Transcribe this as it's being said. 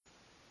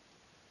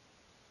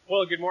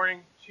Well, good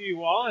morning to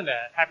you all, and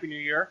Happy New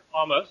Year,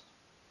 almost.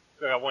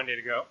 So I got one day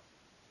to go.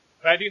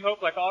 But I do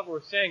hope, like Oliver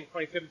was saying,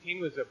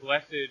 2017 was a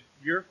blessed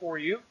year for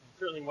you. It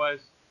certainly was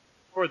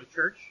for the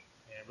church,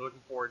 and we're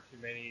looking forward to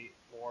many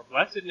more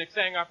blessed and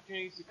exciting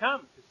opportunities to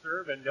come to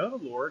serve and know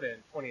the Lord in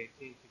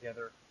 2018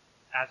 together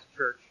as a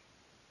church.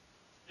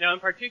 Now, in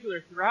particular,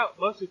 throughout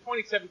most of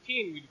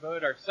 2017, we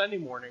devoted our Sunday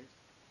mornings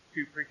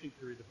to preaching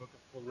through the book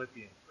of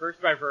Philippians, verse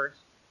by verse,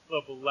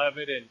 a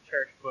beloved and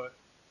cherished book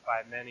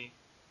by many.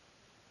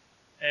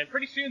 And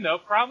pretty soon, though,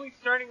 probably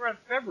starting around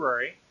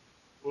February,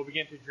 we'll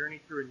begin to journey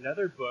through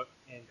another book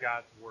in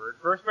God's Word,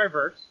 verse by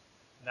verse,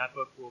 and that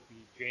book will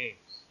be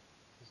James.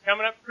 It's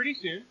coming up pretty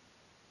soon,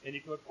 and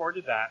you can look forward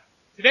to that.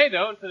 Today,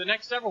 though, and for the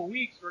next several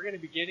weeks, we're going to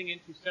be getting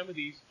into some of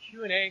these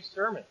Q&A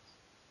sermons.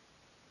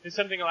 It's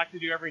something I like to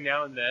do every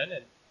now and then,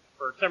 and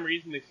for some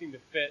reason they seem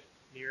to fit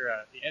near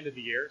the end of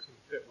the year, seem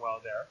to fit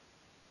well there.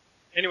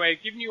 Anyway,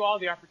 giving you all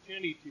the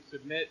opportunity to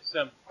submit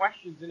some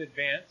questions in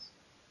advance,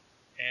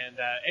 and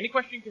any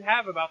question you can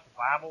have about the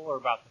Bible or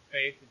about the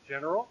faith in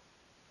general.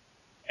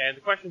 And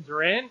the questions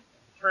are in.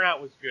 The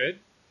turnout was good.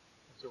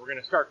 So we're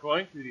going to start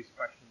going through these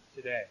questions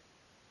today.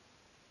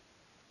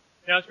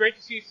 Now, it's great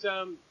to see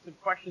some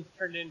questions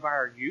turned in by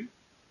our youth.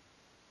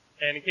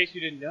 And in case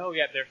you didn't know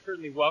yet, they're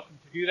certainly welcome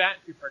to do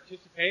that, to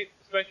participate,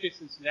 especially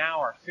since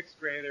now our 6th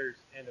graders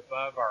and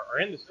above are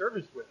in the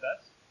service with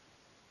us.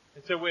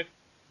 And so with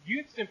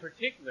youths in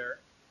particular,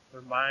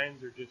 their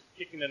minds are just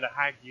kicking into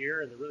high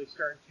gear, and they're really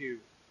starting to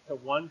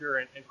wonder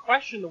and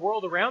question the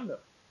world around them.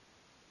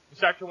 You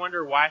start to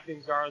wonder why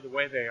things are the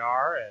way they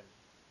are, and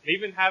they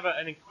even have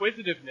an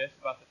inquisitiveness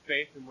about the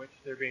faith in which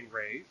they're being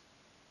raised.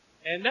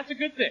 And that's a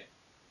good thing.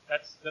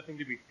 That's nothing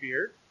to be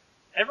feared.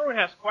 Everyone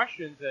has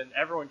questions, and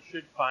everyone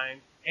should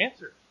find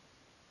answers.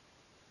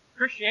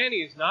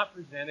 Christianity is not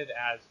presented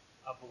as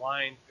a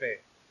blind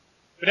faith,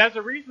 but as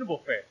a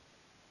reasonable faith.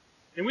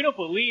 And we don't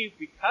believe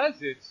because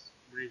it's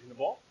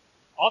reasonable.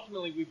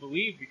 Ultimately, we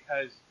believe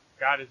because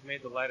God has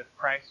made the light of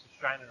Christ to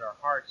shine in our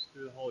hearts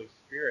through the Holy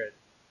Spirit,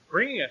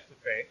 bringing us to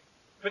faith.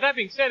 But that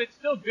being said, it's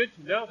still good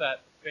to know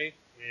that faith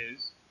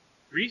is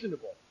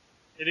reasonable.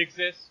 It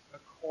exists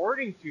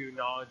according to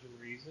knowledge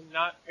and reason,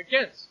 not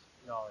against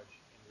knowledge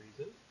and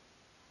reason.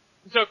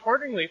 And so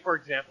accordingly, for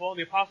example,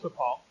 the Apostle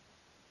Paul,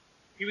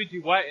 he would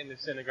do what in the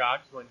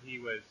synagogues when he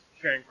was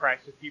sharing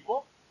Christ with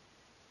people?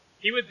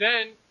 He would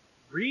then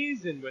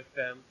reason with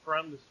them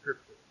from the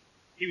Scriptures.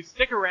 He would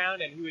stick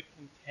around and he would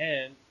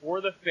contend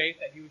for the faith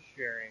that he was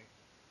sharing,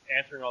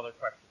 answering all their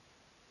questions.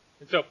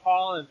 And so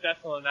Paul in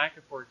Thessalonica,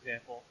 for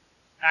example,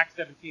 Acts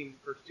 17,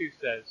 verse 2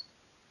 says,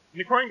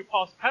 "And according to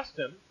Paul's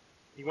custom,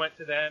 he went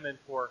to them and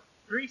for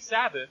 3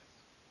 Sabbaths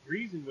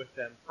reasoned with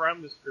them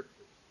from the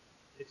Scriptures,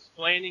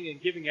 explaining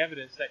and giving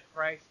evidence that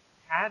Christ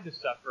had to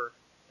suffer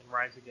and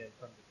rise again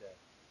from the dead."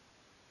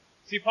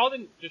 See, Paul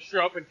didn't just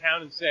show up in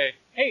town and say,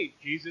 "Hey,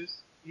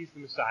 Jesus, he's the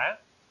Messiah,"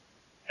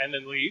 and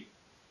then leave.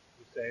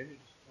 He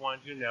just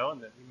wanted you to know,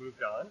 and then he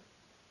moved on.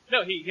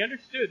 No, he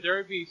understood there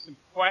would be some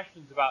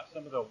questions about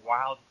some of the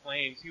wild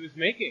claims he was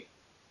making.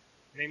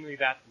 Namely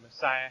that the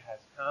Messiah has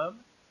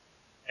come,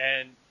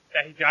 and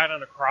that he died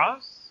on a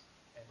cross,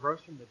 and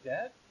rose from the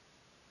dead.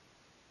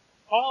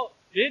 Paul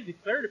did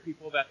declare to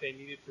people that they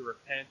needed to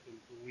repent and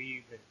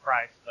believe in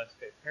Christ lest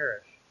they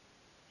perish.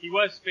 He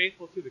was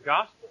faithful to the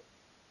gospel.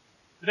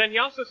 But then he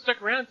also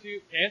stuck around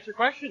to answer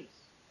questions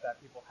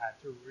that people had,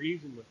 to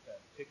reason with them,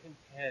 to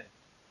contend.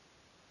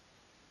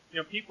 You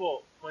know,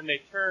 people, when they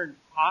turned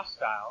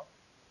hostile,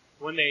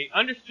 when they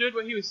understood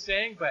what he was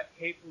saying but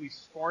hatefully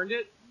scorned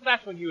it,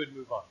 that's when he would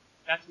move on.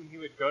 That's when he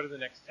would go to the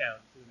next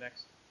town,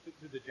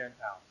 to the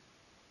Gentiles.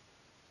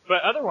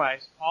 But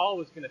otherwise, Paul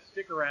was going to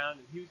stick around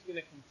and he was going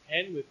to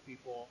contend with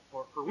people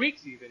for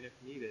weeks even, if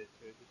needed,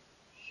 to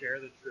just share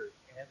the truth,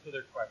 answer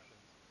their questions,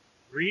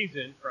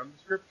 reason from the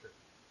Scripture.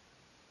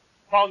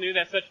 Paul knew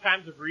that such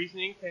times of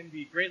reasoning can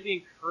be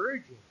greatly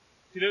encouraging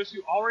to those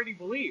who already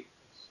believe.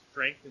 It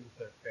strengthens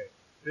their faith,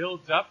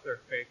 builds up their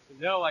faith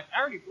to know, like, I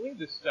already believe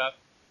this stuff,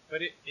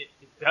 but it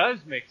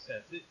does make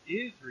sense. It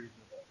is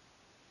reasonable.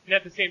 And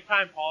at the same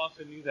time, Paul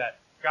also knew that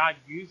God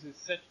uses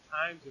such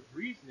times of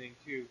reasoning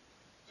to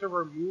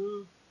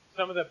remove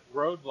some of the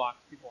roadblocks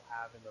people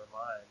have in their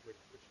mind, which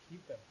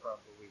keep them from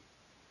belief.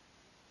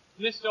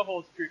 And this still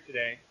holds true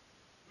today,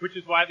 which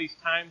is why these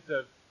times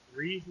of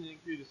reasoning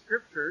through the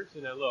Scriptures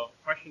in a little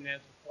question and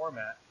answer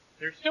format,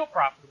 they're still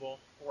profitable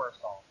for us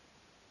all.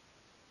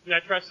 And I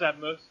trust that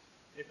most,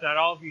 if not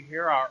all of you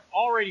here, are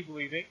already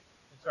believing,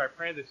 and so I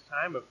pray this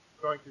time of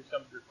going through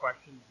some of your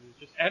questions is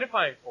just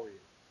edifying for you.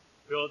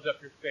 Builds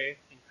up your faith,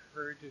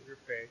 encourages your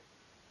faith.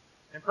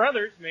 And for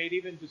others, may it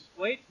even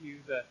display to you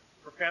the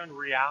profound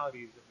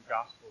realities of the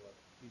gospel of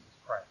Jesus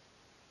Christ.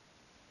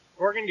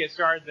 We're going to get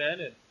started then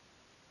and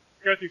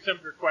go through some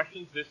of your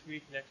questions this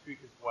week, next week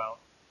as well.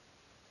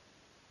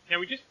 Now,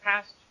 we just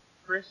passed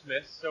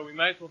Christmas, so we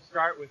might as well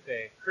start with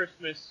a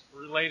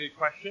Christmas-related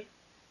question.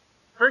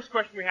 First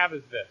question we have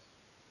is this.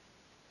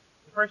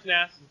 The person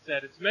asked and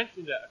said, it's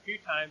mentioned a few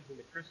times in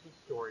the Christmas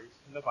stories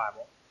in the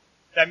Bible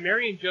that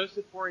Mary and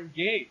Joseph were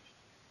engaged.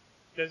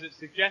 does it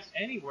suggest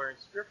anywhere in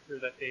Scripture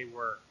that they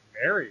were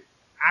married,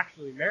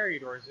 actually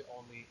married, or is it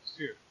only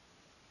assumed?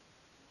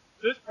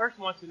 So this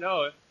person wants to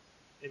know if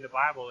in the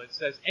Bible it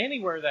says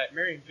anywhere that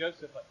Mary and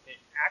Joseph they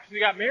actually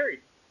got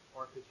married,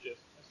 or if it's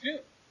just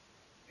assumed.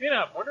 You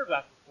know, I've wondered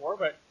that before,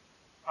 but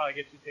probably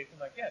gets you thinking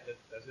like, yeah,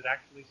 does it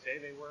actually say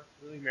they were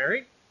really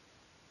married?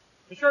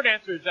 The short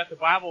answer is that the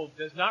Bible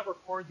does not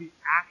record the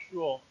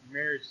actual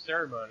marriage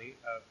ceremony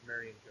of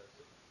Mary and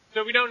Joseph.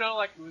 So we don't know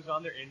like who was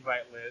on their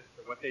invite list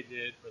or what they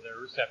did for their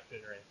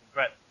reception or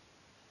anything.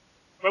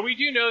 But we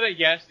do know that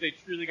yes, they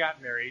truly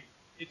got married.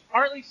 It's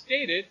partly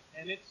stated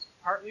and it's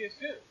partly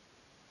assumed.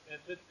 And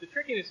the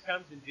trickiness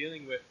comes in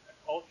dealing with a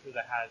culture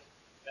that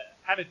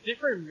had a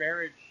different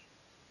marriage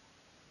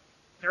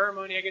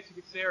ceremony, I guess you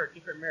could say, or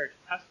different marriage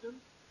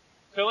customs.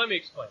 So let me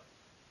explain.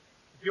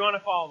 If you want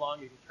to follow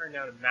along, you can turn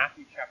down to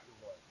Matthew chapter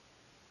 1.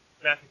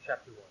 Matthew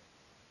chapter 1.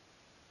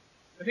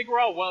 I think we're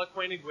all well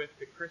acquainted with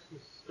the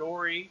Christmas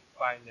story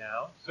by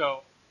now.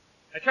 So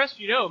I trust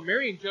you know,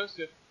 Mary and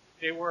Joseph,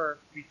 they were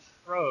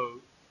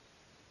betrothed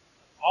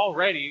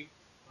already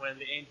when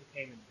the angel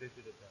came and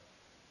visited them.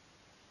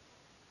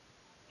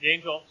 The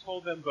angel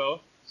told them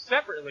both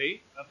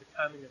separately of the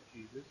coming of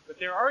Jesus, but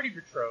they're already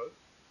betrothed.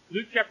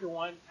 Luke chapter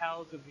 1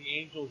 tells of the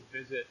angel's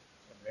visit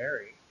to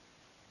Mary.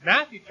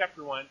 Matthew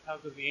chapter 1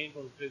 tells of the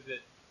angel's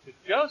visit to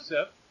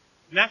Joseph,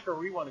 and that's where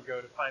we want to go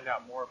to find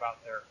out more about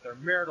their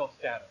marital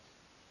status.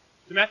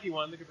 So Matthew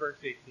 1, look at verse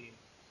 18.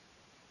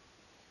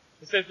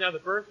 It says, "Now the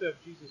birth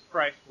of Jesus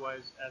Christ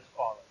was as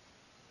follows.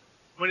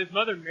 When his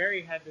mother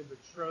Mary had been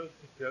betrothed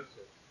to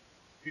Joseph,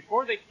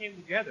 before they came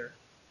together,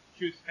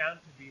 she was found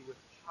to be with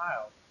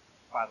child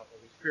by the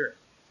Holy Spirit."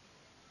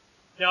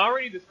 Now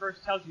already this verse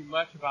tells you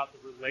much about the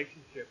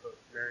relationship of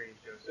Mary and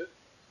Joseph.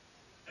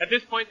 At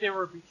this point they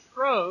were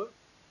betrothed,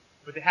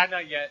 but they had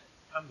not yet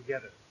come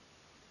together.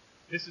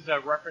 This is a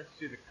reference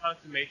to the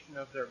consummation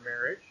of their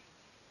marriage.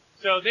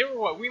 So they were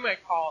what we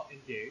might call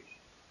engaged.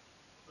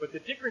 But the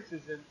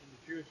differences in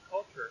the Jewish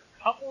culture,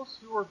 couples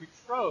who were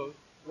betrothed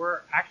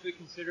were actually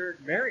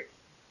considered married,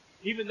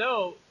 even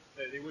though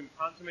they wouldn't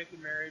consummate the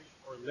marriage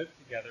or live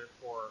together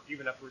for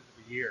even upwards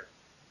of a year.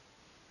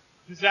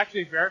 This is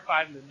actually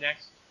verified in the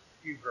next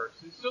few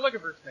verses. So look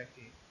at verse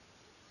 19.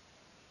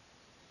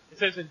 It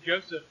says, "And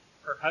Joseph,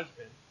 her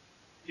husband,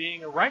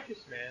 being a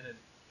righteous man and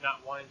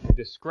not wanting to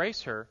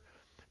disgrace her,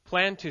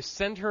 planned to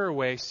send her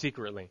away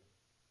secretly."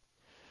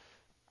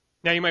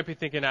 Now you might be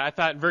thinking, I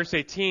thought in verse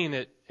 18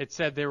 it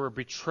said they were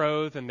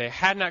betrothed and they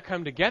had not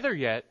come together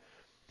yet.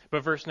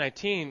 But verse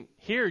 19,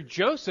 here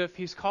Joseph,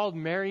 he's called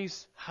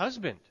Mary's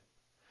husband.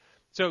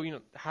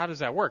 So, how does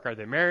that work? Are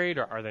they married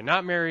or are they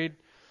not married?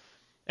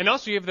 And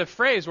also you have the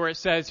phrase where it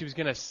says he was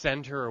going to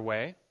send her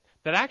away.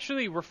 That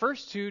actually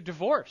refers to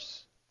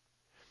divorce.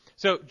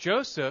 So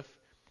Joseph,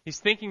 he's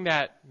thinking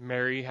that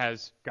Mary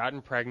has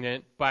gotten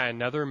pregnant by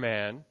another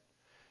man.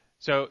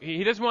 So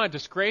he doesn't want to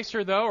disgrace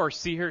her, though, or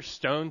see her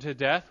stoned to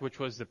death, which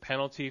was the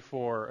penalty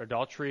for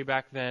adultery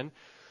back then.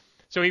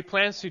 So he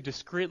plans to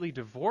discreetly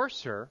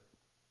divorce her.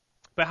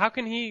 But how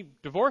can he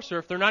divorce her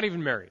if they're not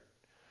even married?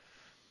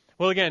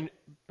 Well, again,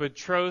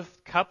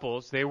 betrothed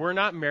couples, they were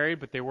not married,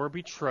 but they were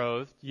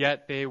betrothed,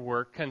 yet they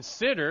were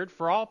considered,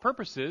 for all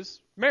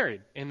purposes,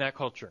 married in that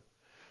culture.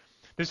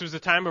 This was a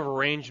time of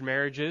arranged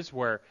marriages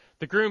where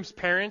the groom's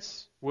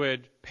parents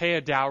would pay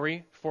a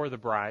dowry for the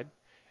bride.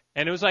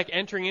 And it was like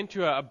entering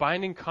into a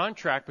binding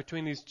contract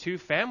between these two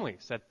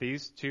families, that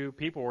these two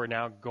people were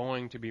now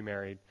going to be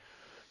married.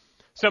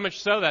 So much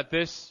so that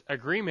this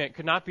agreement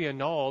could not be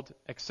annulled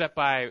except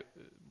by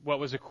what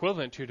was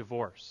equivalent to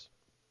divorce.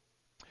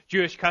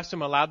 Jewish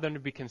custom allowed them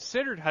to be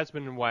considered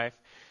husband and wife,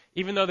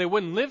 even though they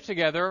wouldn't live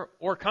together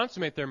or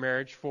consummate their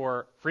marriage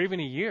for even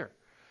a year.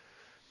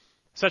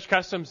 Such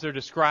customs are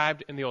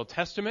described in the Old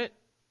Testament,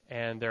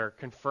 and they're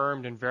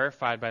confirmed and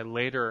verified by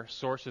later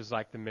sources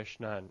like the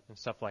Mishnah and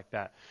stuff like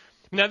that.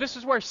 Now, this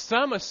is where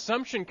some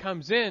assumption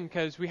comes in,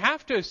 because we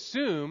have to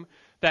assume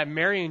that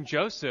Mary and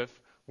Joseph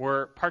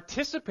were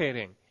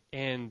participating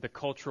in the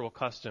cultural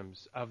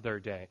customs of their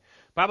day.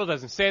 The Bible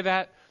doesn't say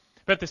that,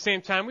 but at the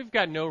same time, we've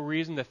got no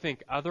reason to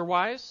think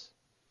otherwise.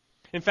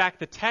 In fact,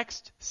 the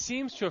text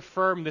seems to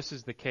affirm this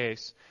is the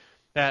case,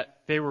 that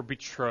they were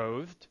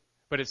betrothed,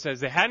 but it says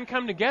they hadn't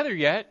come together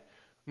yet.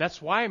 And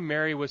that's why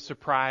Mary was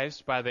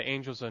surprised by the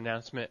angel's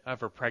announcement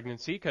of her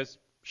pregnancy, because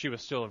she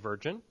was still a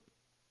virgin.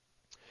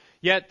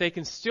 Yet they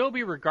can still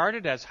be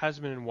regarded as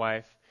husband and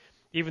wife,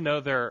 even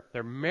though their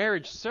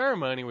marriage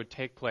ceremony would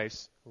take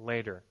place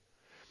later.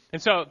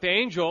 And so the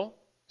angel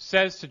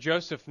says to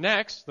Joseph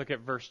next, look at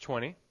verse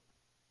 20.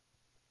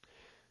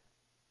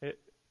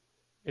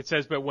 It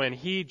says, "But when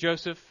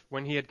Joseph,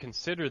 when he had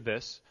considered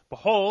this,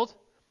 behold,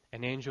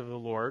 an angel of the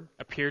Lord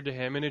appeared to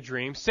him in a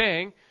dream,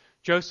 saying,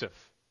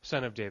 'Joseph,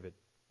 son of David,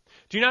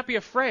 do not be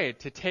afraid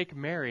to take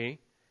Mary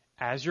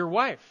as your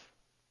wife.'"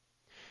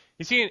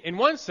 You see, in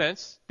one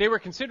sense, they were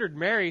considered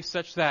married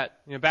such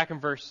that, back in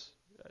verse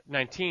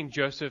 19,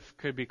 Joseph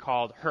could be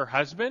called her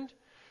husband,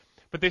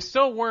 but they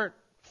still weren't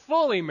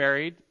fully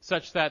married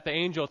such that the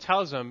angel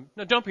tells them,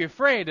 "No, don't be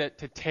afraid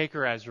to take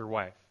her as your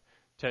wife,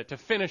 to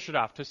finish it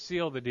off, to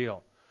seal the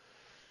deal.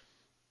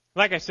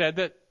 Like I said,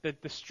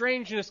 that the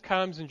strangeness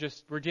comes in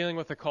just we're dealing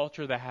with a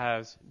culture that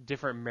has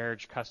different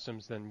marriage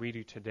customs than we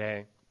do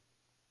today.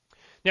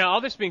 Now,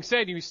 all this being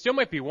said, you still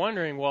might be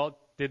wondering, well,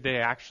 did they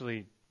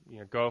actually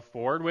go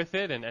forward with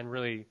it and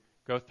really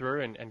go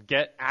through and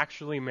get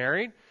actually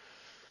married?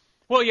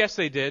 Well, yes,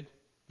 they did.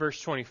 Verse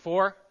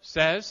 24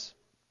 says,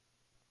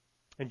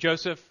 "And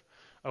Joseph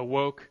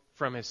awoke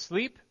from his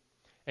sleep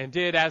and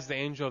did as the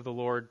angel of the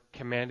Lord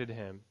commanded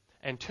him,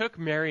 and took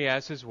Mary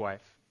as his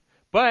wife,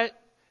 but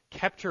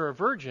kept her a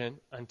virgin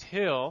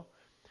until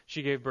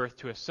she gave birth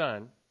to a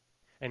son,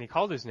 and he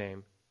called his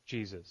name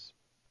Jesus."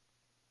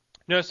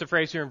 Notice the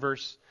phrase here in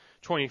verse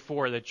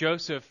 24 that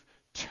Joseph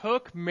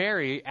took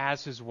Mary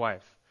as his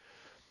wife.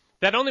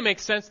 That only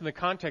makes sense in the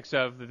context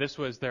of that this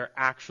was their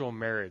actual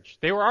marriage.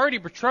 They were already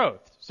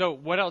betrothed. So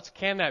what else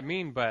can that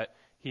mean but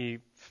he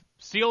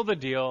sealed the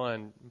deal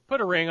and put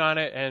a ring on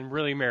it and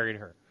really married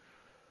her.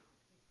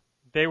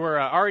 They were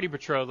already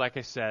betrothed, like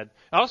I said.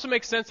 It also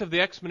makes sense of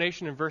the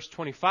explanation in verse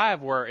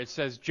 25 where it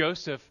says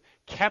Joseph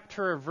kept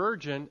her a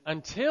virgin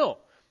until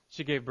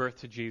she gave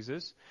birth to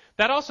Jesus.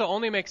 That also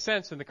only makes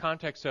sense in the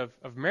context of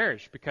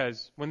marriage,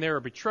 because when they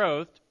were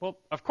betrothed, well,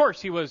 of course,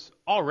 he was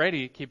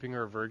already keeping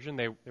her a virgin.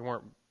 They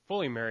weren't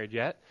fully married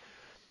yet.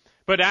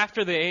 But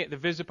after the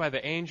visit by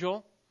the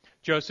angel,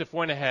 Joseph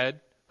went ahead,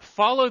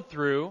 followed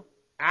through,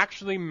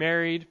 actually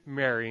married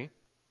Mary.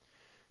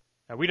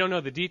 Now, we don't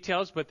know the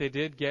details, but they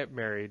did get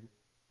married.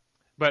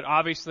 But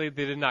obviously,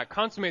 they did not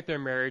consummate their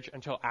marriage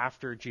until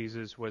after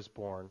Jesus was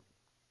born.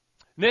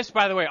 This,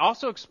 by the way,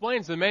 also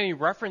explains the many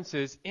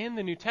references in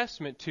the New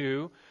Testament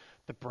to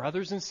the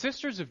brothers and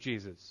sisters of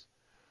Jesus.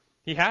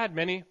 He had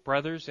many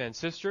brothers and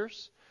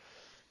sisters.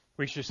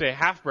 We should say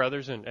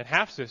half-brothers and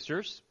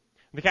half-sisters.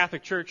 The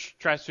Catholic Church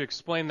tries to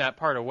explain that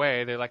part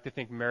away. They like to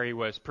think Mary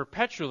was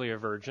perpetually a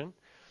virgin.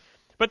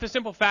 But the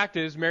simple fact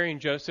is, Mary and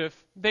Joseph,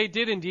 they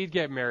did indeed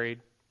get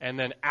married. And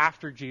then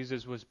after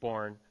Jesus was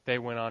born, they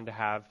went on to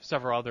have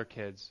several other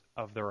kids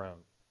of their own.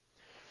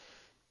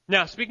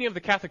 Now, speaking of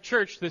the Catholic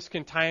Church, this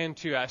can tie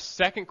into a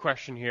second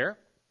question here.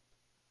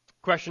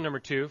 Question number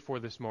 2 for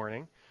this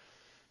morning.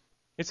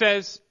 It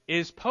says,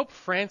 is Pope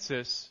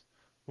Francis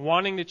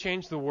wanting to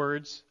change the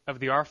words of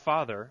the Our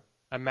Father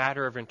a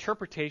matter of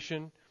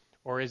interpretation,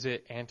 or is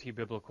it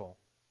anti-biblical?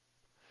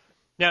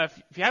 Now,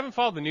 if you haven't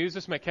followed the news,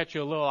 this might catch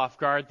you a little off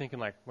guard, thinking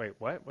like, wait,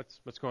 what?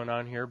 What's going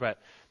on here? But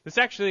this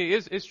actually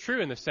is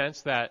true in the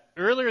sense that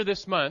earlier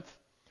this month,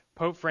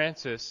 Pope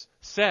Francis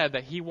said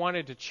that he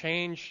wanted to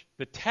change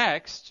the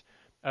text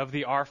of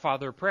the Our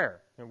Father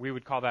prayer. And we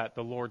would call that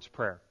the Lord's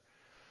Prayer.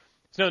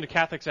 It's known to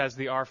Catholics as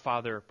the Our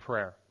Father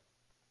prayer.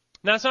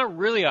 Now, it's not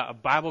really a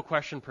Bible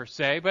question per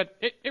se, but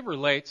it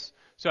relates,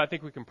 so I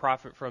think we can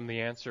profit from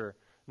the answer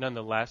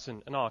nonetheless,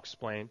 and I'll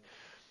explain.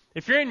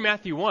 If you're in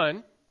Matthew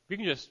 1, you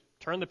can just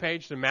turn the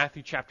page to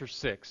Matthew chapter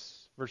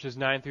 6, verses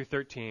 9 through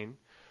 13.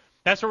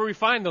 That's where we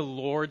find the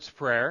Lord's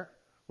Prayer.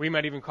 We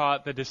might even call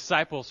it the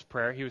disciples'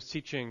 prayer. He was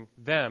teaching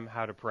them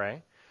how to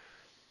pray.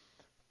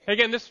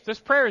 Again, this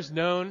prayer is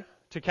known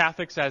to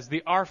Catholics as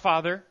the Our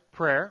Father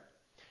prayer.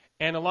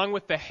 And along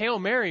with the Hail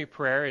Mary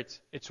prayer,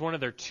 it's one of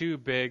their 2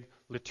 big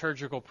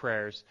liturgical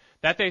prayers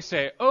that they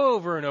say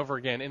over and over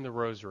again in the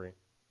rosary.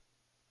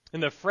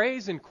 And the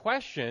phrase in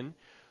question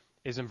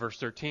is in verse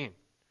 13,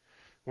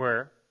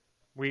 where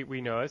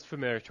we know it's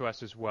familiar to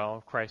us as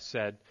well. Christ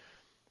said,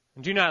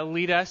 "Do not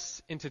lead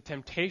us into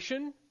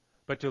temptation,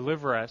 but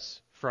deliver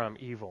us from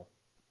evil."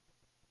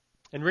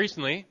 And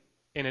recently,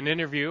 in an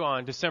interview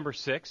on December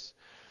 6th,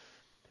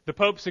 the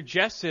Pope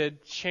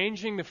suggested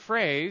changing the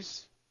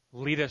phrase,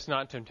 "lead us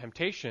not into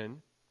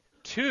temptation,"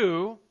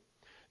 to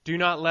 "do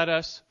not let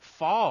us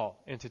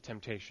fall into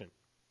temptation."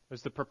 It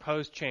was the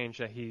proposed change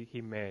that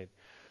he made.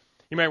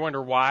 You might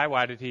wonder why.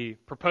 Why did he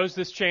propose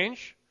this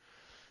change?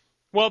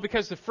 Well,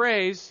 because the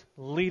phrase,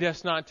 "lead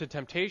us not into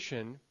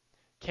temptation,"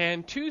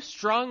 can too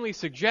strongly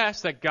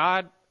suggest that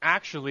God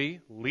actually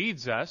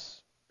leads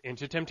us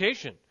into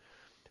temptation,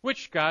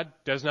 which God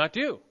does not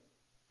do.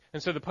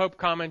 And so the Pope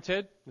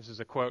commented, this is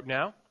a quote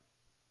now,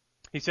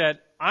 he said,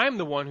 "I'm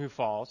the one who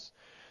falls,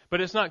 but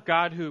it's not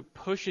God who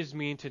pushes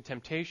me into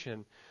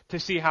temptation to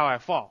see how I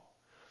fall.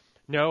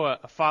 No,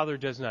 a father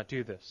does not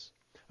do this.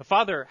 A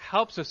father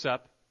helps us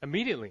up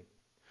immediately.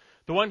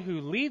 The one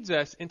who leads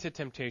us into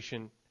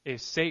temptation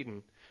is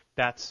Satan.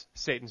 That's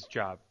Satan's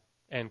job."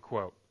 End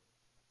quote.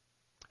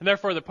 And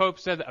therefore, the Pope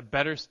said that a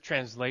better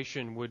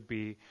translation would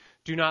be,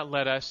 "do not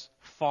let us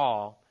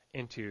fall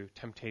into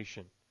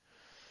temptation."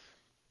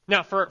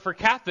 Now, for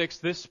Catholics,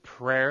 this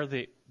prayer,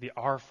 the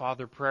Our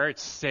Father prayer,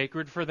 it's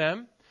sacred for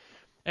them.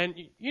 And,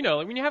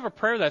 when you have a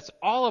prayer that's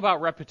all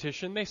about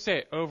repetition, they say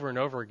it over and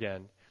over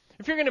again.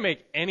 If you're going to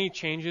make any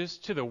changes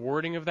to the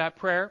wording of that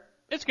prayer,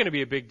 it's going to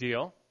be a big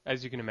deal,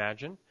 as you can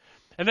imagine.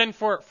 And then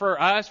for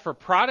us, for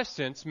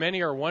Protestants,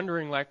 many are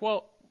wondering, like,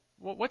 well,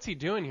 what's he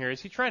doing here?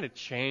 Is he trying to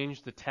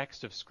change the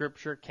text of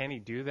Scripture? Can he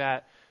do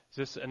that? Is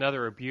this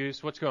another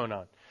abuse? What's going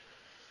on?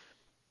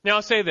 Now,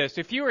 I'll say this.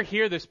 If you were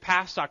here this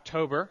past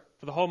October,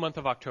 for the whole month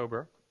of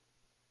October,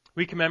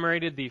 we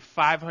commemorated the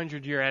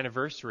 500-year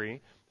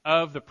anniversary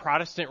of the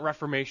Protestant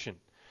Reformation,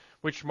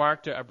 which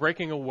marked a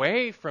breaking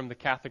away from the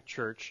Catholic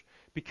Church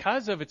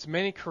because of its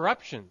many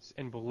corruptions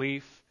in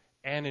belief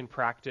and in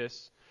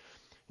practice.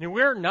 And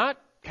we're not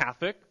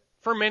Catholic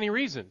for many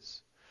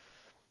reasons,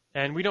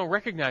 and we don't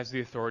recognize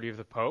the authority of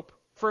the Pope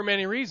for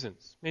many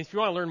reasons. And if you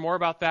want to learn more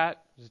about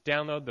that, just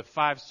download the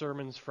 5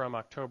 sermons from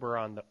October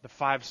on the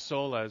 5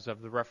 solas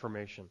of the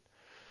Reformation.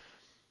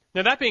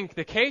 Now, that being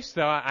the case,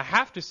 though, I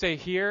have to say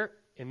here,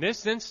 in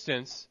this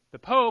instance, the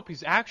Pope,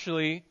 he's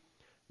actually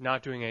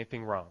not doing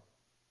anything wrong.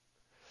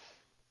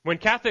 When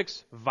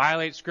Catholics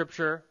violate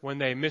Scripture, when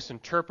they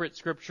misinterpret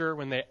Scripture,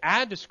 when they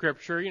add to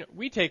Scripture,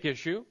 we take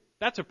issue.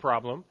 That's a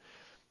problem.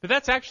 But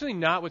that's actually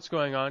not what's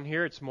going on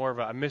here. It's more of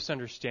a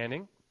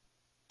misunderstanding.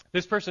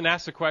 This person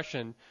asks a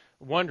question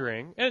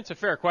wondering, and it's a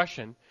fair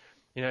question,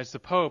 is the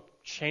Pope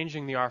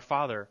changing the Our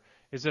Father?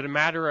 Is it a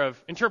matter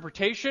of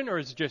interpretation, or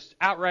is it just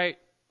outright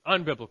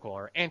unbiblical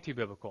or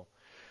anti-biblical?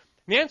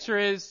 And the answer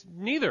is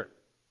neither.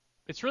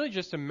 It's really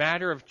just a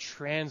matter of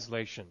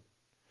translation.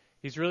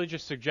 He's really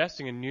just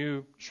suggesting a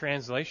new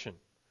translation.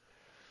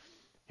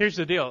 Here's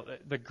the deal.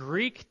 The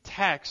Greek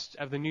text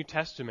of the New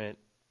Testament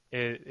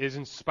is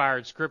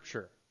inspired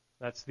Scripture.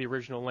 That's the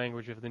original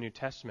language of the New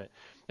Testament.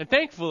 And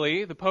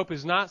thankfully, the Pope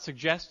is not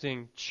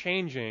suggesting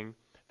changing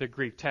the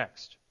Greek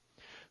text.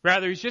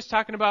 Rather, he's just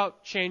talking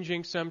about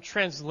changing some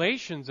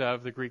translations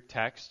of the Greek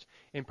text,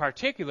 in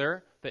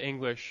particular, the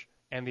English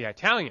and the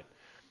Italian.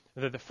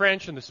 The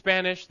French and the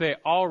Spanish, they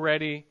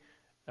already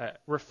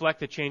reflect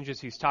the changes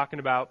he's talking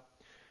about,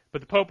 but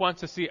the Pope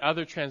wants to see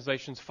other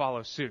translations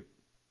follow suit.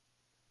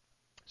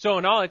 So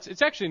in all,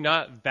 it's actually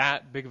not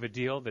that big of a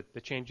deal,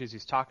 the changes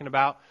he's talking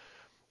about.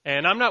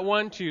 And I'm not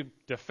one to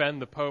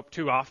defend the Pope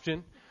too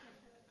often.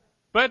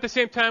 But at the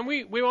same time,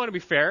 we want to be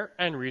fair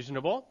and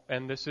reasonable.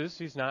 And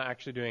he's not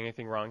actually doing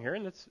anything wrong here,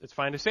 and it's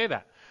fine to say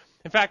that.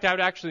 In fact, I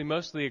would actually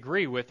mostly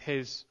agree with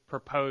his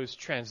proposed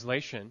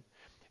translation.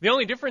 The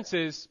only difference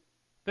is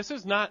this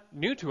is not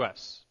new to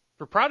us.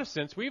 For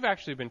Protestants, we've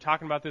actually been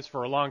talking about this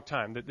for a long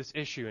time, this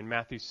issue in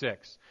Matthew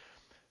 6.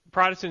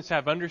 Protestants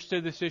have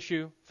understood this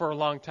issue for a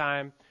long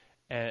time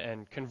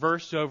and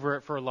conversed over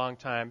it for a long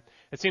time.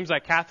 It seems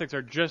like Catholics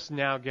are just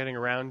now getting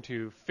around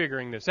to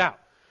figuring this out.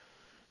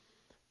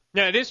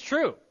 Now, it is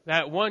true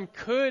that one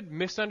could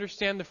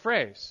misunderstand the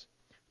phrase,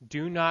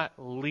 "Do not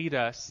lead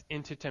us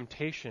into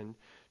temptation,"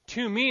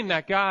 to mean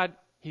that God,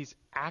 He's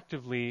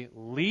actively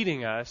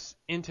leading us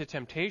into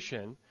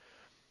temptation.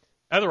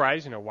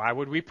 Otherwise, why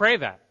would we pray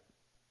that?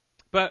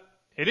 But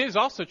it is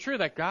also true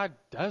that God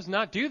does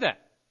not do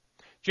that.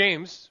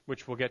 James,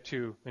 which we'll get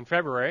to in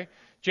February,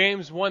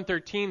 James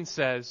 1:13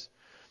 says,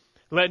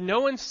 "Let no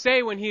one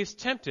say when he is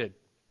tempted,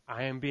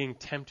 'I am being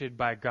tempted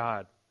by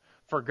God.'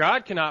 For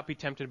God cannot be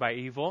tempted by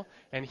evil,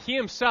 and He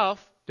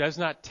Himself does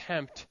not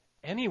tempt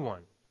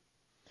anyone."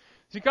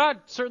 See,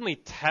 God certainly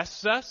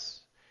tests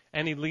us,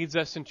 and He leads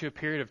us into a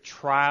period of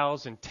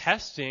trials and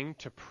testing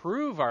to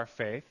prove our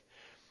faith,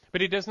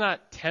 but He does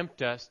not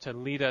tempt us to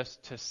lead us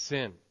to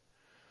sin.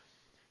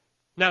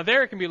 Now,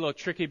 there it can be a little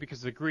tricky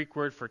because the Greek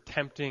word for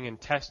tempting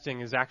and testing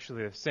is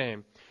actually the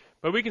same.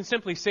 But we can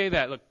simply say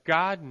that, look,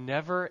 God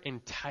never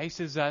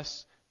entices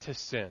us to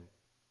sin.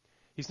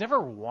 He's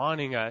never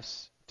wanting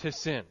us to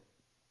sin.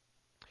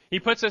 He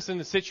puts us in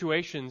the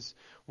situations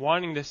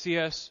wanting to see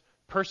us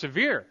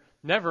persevere,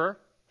 never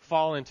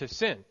fall into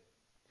sin.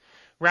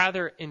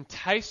 Rather,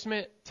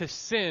 enticement to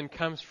sin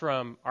comes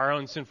from our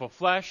own sinful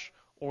flesh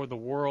or the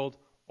world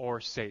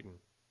or Satan.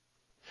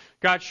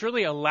 God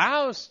surely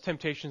allows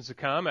temptations to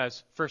come,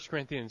 as 1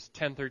 Corinthians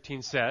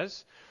 10:13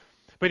 says,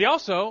 but He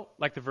also,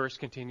 like the verse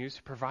continues,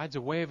 provides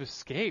a way of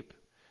escape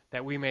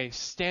that we may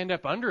stand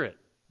up under it.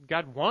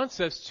 God wants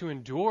us to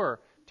endure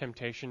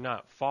temptation,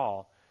 not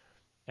fall,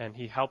 and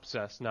He helps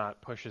us,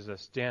 not pushes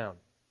us down.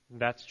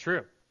 That's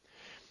true.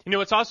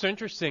 It's also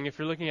interesting if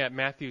you're looking at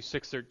Matthew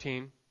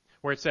 6:13,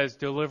 where it says,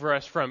 "Deliver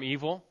us from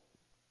evil."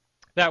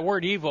 That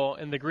word evil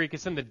in the Greek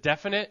is in the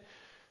definite.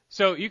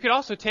 So you could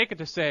also take it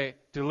to say,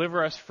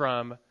 "Deliver us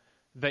from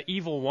the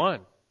evil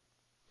one."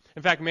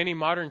 In fact, many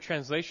modern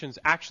translations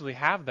actually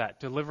have that,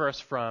 "Deliver us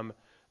from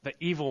the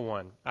evil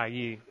one,"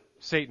 i.e.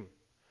 Satan.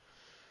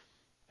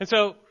 And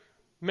so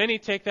many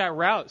take that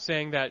route,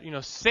 saying that,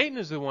 Satan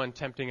is the one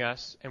tempting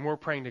us, and we're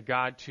praying to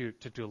God to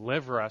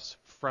deliver us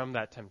from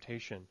that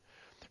temptation.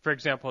 For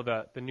example,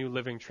 the New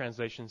Living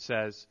Translation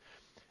says,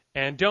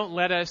 "And don't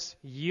let us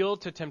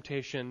yield to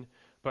temptation,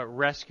 but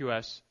rescue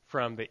us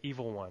from the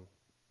evil one."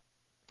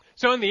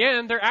 So in the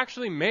end, there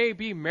actually may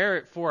be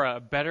merit for a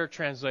better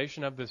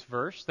translation of this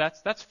verse.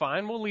 That's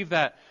fine. We'll leave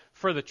that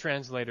for the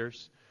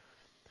translators.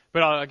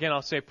 But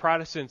I'll say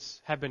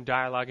Protestants have been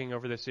dialoguing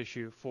over this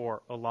issue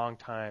for a long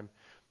time.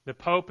 The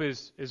Pope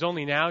is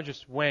only now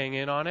just weighing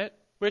in on it,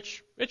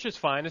 which it's just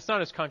fine. It's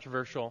not as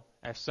controversial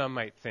as some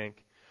might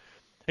think.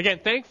 Again,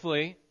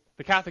 thankfully,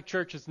 the Catholic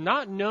Church is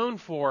not known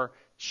for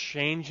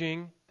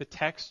changing the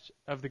text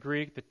of the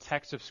Greek, the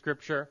text of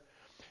Scripture.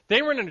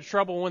 They run into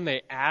trouble when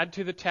they add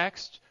to the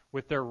text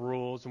with their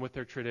rules and with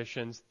their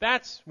traditions.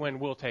 That's when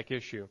we'll take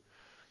issue.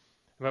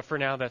 But for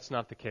now, that's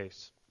not the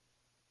case.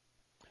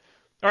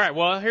 All right,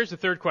 well, here's the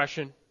third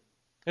question.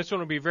 This one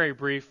will be very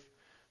brief.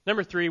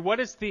 Number 3, what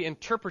is the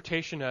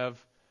interpretation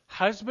of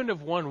husband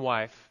of one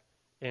wife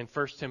in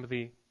 1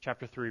 Timothy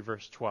chapter 3,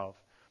 verse 12?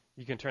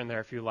 You can turn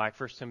there if you like,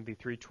 1 Timothy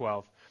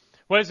 3:12.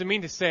 What does it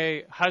mean to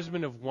say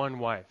husband of one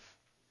wife?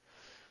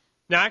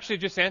 Now, I actually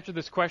just answered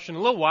this question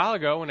a little while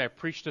ago when I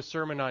preached a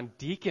sermon on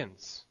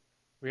deacons.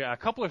 We got a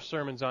couple of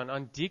sermons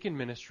on deacon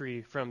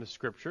ministry from the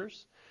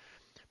Scriptures.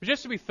 But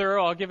just to be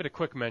thorough, I'll give it a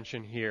quick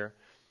mention here.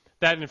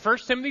 That in 1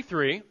 Timothy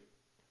 3,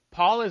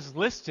 Paul is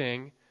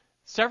listing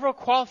several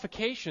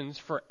qualifications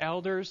for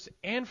elders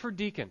and for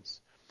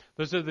deacons.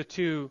 Those are the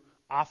two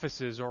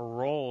offices or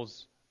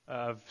roles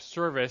of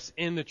service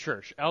in the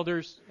church,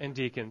 elders and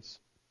deacons.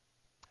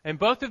 And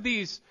both of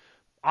these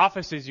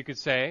offices, you could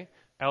say,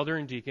 elder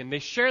and deacon, they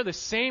share the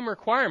same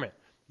requirement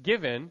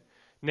given,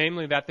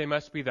 namely that they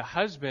must be the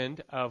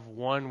husband of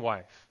one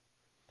wife.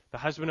 The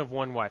husband of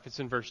one wife. It's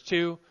in verse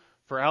 2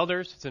 for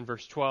elders. It's in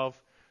verse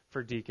 12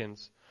 for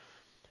deacons.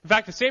 In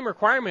fact, the same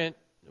requirement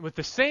with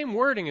the same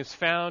wording is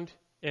found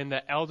in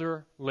the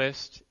elder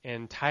list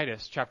in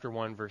Titus chapter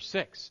 1, verse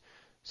 6.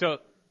 So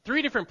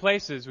 3 different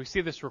places we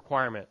see this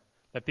requirement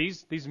that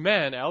these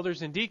men,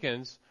 elders and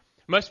deacons,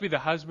 must be the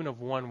husband of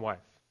one wife.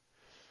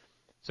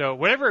 So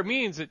whatever it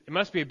means, it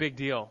must be a big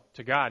deal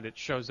to God. It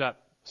shows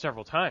up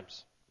several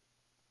times.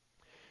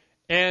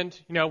 And,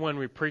 when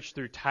we preached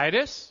through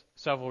Titus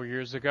several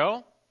years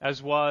ago,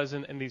 as well as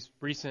in these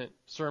recent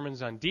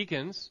sermons on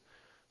deacons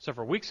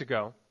several weeks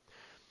ago,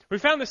 we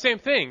found the same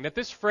thing, that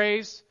this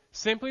phrase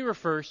simply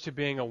refers to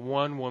being a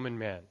one-woman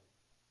man.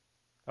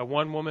 A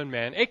one-woman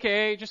man,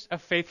 a.k.a. just a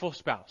faithful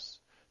spouse.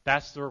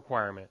 That's the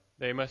requirement.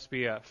 They must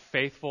be a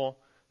faithful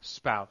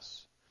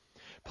spouse.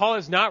 Paul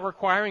is not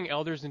requiring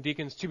elders and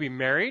deacons to be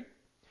married.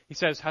 He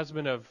says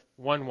husband of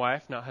one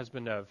wife, not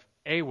husband of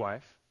a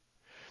wife.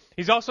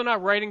 He's also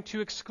not writing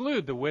to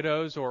exclude the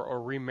widows or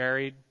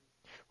remarried.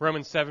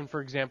 Romans 7,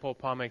 for example,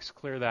 Paul makes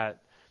clear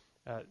that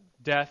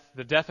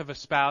the death of a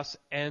spouse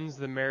ends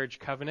the marriage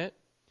covenant,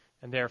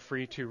 and they are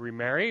free to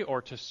remarry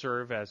or to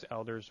serve as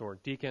elders or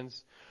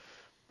deacons.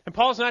 And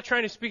Paul's not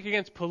trying to speak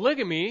against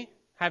polygamy,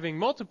 having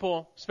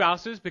multiple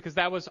spouses, because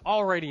that was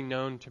already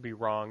known to be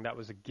wrong. That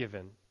was a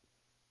given.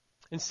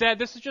 Instead,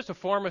 this is just a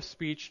form of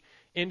speech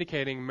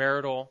indicating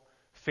marital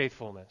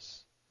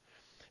faithfulness.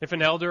 If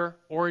an elder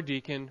or a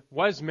deacon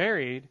was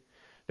married,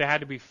 they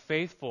had to be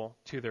faithful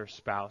to their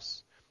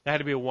spouse. They had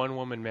to be a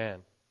one-woman man.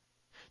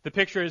 The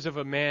picture is of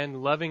a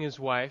man loving his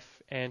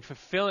wife and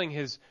fulfilling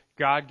his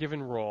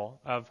God-given role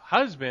of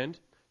husband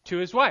to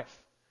his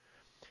wife.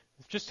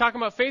 It's just talking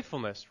about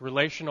faithfulness,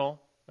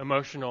 relational,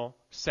 emotional,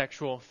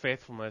 sexual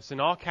faithfulness, in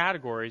all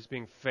categories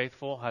being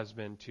faithful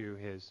husband to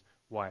his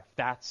wife.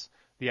 That's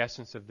the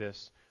essence of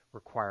this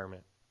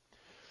requirement.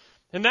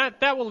 And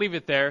that will leave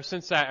it there.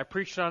 Since I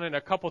preached on it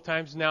a couple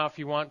times now, if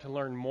you want to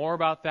learn more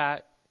about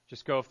that,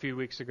 just go a few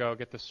weeks ago,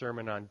 get the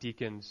sermon on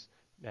deacons,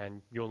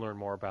 and you'll learn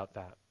more about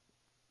that.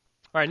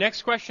 All right,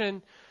 next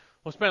question.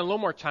 We'll spend a little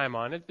more time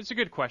on it. It's a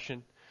good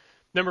question.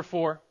 Number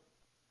 4.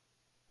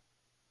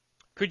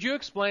 Could you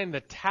explain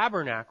the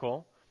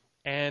tabernacle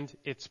and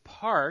its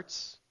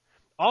parts?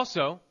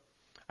 Also,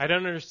 I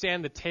don't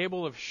understand the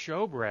table of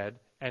showbread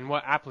and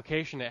what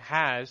application it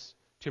has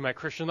to my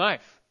Christian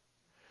life.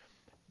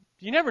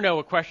 You never know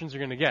what questions you're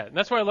going to get. And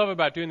that's what I love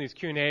about doing these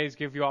Q&As,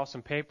 give you all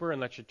some paper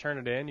and let you turn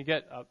it in. You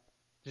get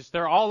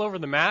they're all over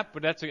the map,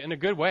 but that's in a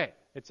good way.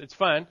 It's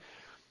fun.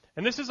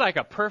 And this is like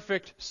a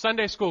perfect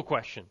Sunday school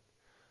question.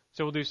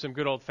 So we'll do some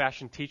good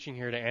old-fashioned teaching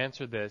here to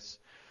answer this.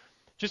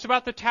 Just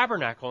about the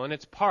tabernacle and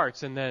its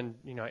parts, and then,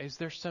 is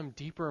there some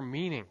deeper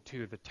meaning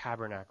to the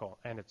tabernacle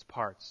and its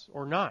parts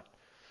or not?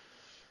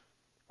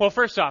 Well,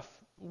 first off,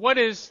 what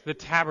is the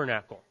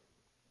tabernacle?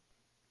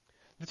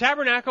 The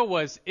tabernacle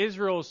was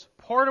Israel's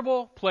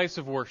portable place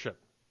of worship.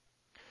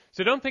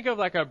 So don't think of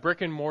like a brick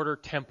and mortar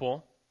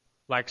temple,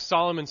 like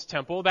Solomon's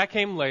temple. That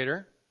came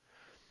later.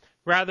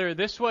 Rather,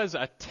 this was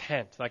a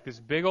tent, like this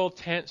big old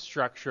tent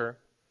structure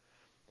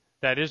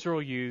that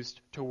Israel used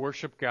to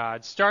worship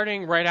God,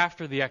 starting right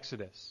after the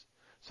Exodus.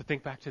 So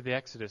think back to the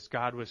Exodus.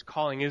 God was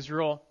calling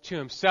Israel to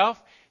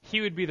himself.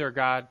 He would be their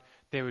God.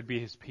 They would be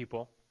his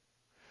people.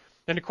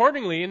 And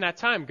accordingly, in that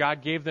time,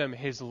 God gave them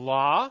his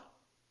law,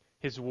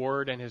 his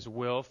word, and his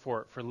will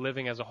for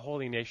living as a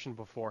holy nation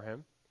before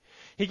him.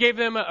 He gave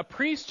them a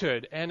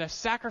priesthood and a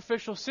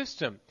sacrificial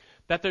system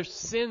that their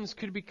sins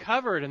could be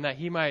covered and that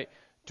he might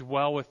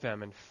dwell with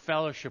them and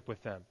fellowship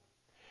with them.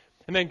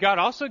 And then God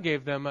also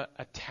gave them a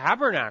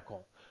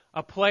tabernacle,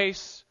 a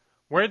place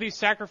where these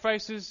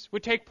sacrifices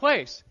would take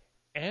place,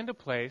 and a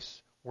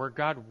place where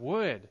God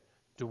would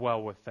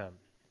dwell with them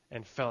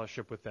and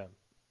fellowship with them.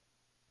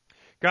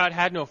 God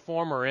had no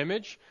form or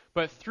image,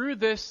 but through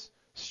this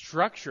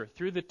structure,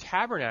 through the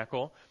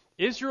tabernacle,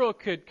 Israel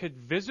could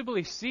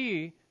visibly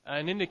see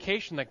an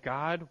indication that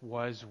God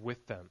was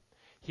with them.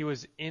 He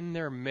was in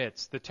their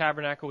midst. The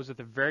tabernacle was at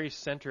the very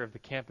center of the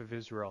camp of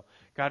Israel.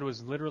 God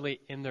was literally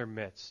in their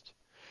midst.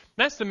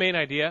 That's the main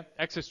idea.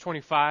 Exodus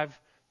 25,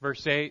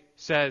 verse 8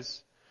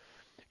 says,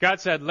 God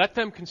said, "Let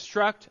them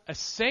construct a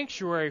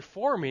sanctuary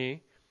for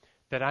me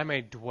that I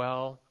may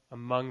dwell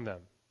among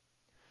them."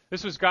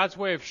 This was God's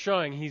way of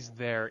showing he's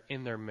there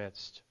in their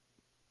midst.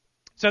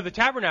 So the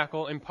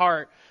tabernacle, in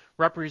part,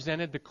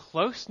 represented the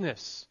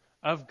closeness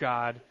of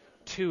God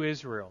to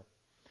Israel.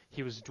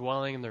 He was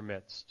dwelling in their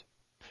midst.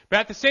 But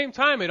at the same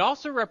time, it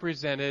also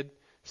represented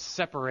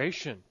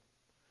separation,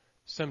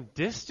 some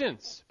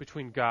distance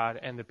between God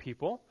and the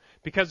people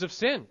because of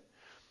sin.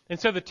 And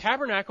so the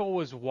tabernacle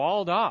was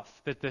walled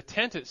off, that the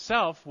tent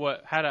itself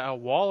had a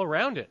wall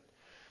around it.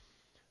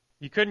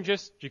 You couldn't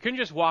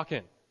just walk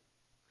in.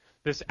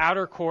 This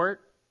outer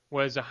court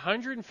was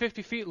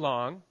 150 feet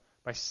long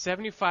by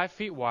 75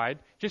 feet wide.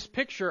 Just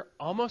picture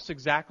almost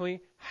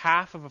exactly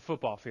half of a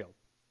football field.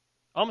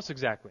 Almost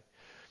exactly.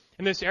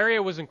 And this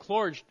area was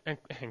enclosed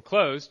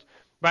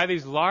by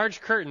these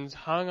large curtains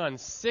hung on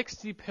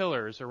 60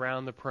 pillars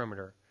around the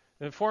perimeter,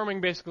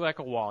 forming basically like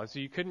a wall, so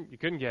you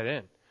couldn't get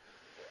in.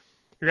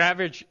 Your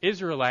average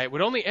Israelite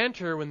would only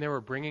enter when they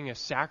were bringing a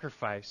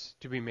sacrifice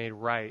to be made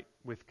right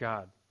with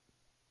God.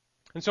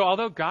 And so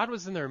although God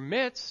was in their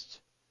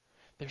midst,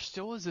 there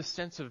still was a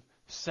sense of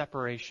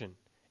separation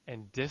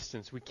and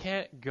distance. We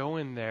can't go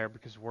in there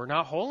because we're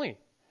not holy.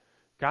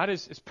 God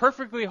is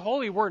perfectly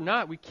holy. We're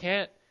not. We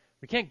can't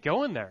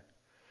go in there.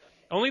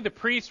 Only the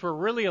priests were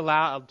really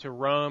allowed to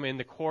roam in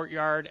the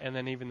courtyard and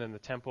then even in the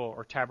temple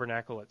or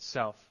tabernacle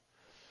itself.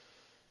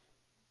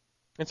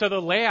 And so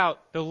the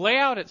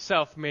layout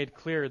itself made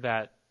clear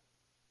that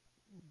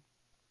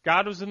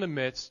God was in the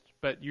midst,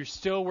 but you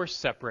still were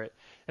separate.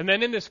 And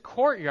then in this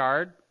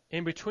courtyard,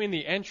 in between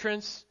the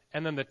entrance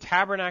and then the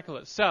tabernacle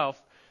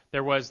itself,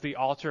 there was the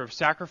altar of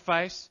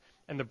sacrifice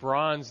and the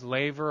bronze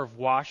laver of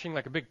washing,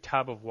 like a big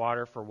tub of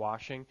water for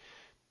washing.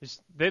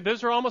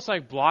 Those are almost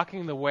like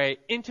blocking the way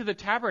into the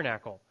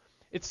tabernacle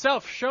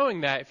itself,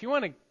 showing that if you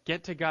want to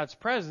get to God's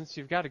presence,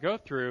 you've got to go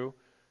through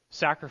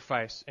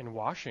sacrifice and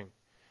washing.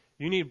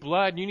 You need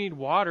blood, you need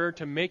water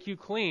to make you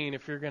clean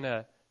if you're going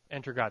to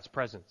enter God's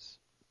presence.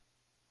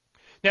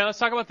 Now let's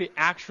talk about the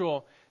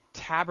actual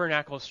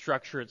tabernacle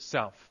structure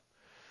itself.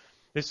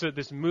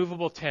 This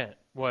movable tent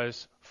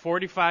was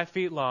 45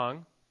 feet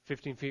long,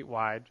 15 feet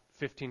wide,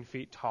 15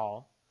 feet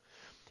tall.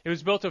 It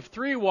was built of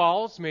 3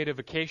 walls made of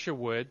acacia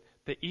wood.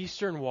 The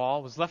eastern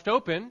wall was left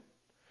open.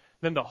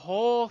 Then the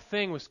whole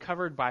thing was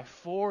covered by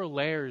 4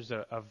 layers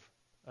of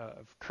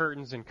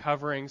curtains and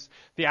coverings.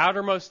 The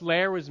outermost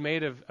layer was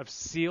made of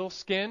seal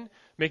skin,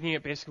 making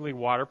it basically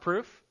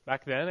waterproof.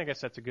 Back then, I guess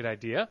that's a good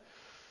idea.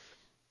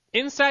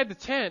 Inside the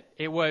tent,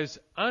 it was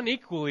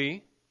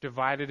unequally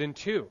divided in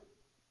 2.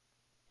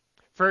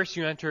 First,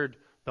 you entered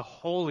the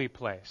holy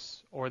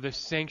place, or the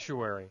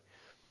sanctuary.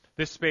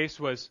 This space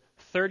was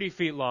 30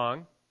 feet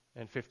long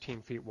and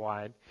 15 feet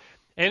wide,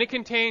 and it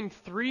contained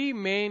 3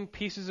 main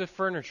pieces of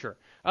furniture.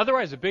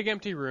 Otherwise, a big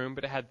empty room,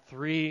 but it had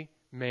 3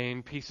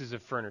 main pieces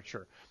of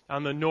furniture.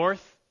 On the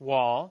north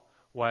wall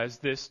was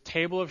this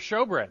table of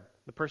showbread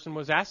the person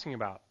was asking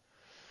about.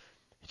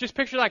 Just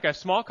picture like a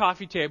small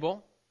coffee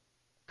table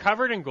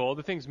covered in gold.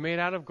 The thing's made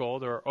out of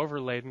gold or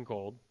overlaid in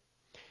gold.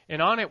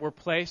 And on it were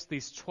placed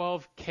these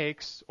 12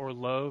 cakes or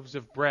loaves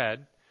of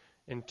bread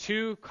in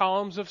 2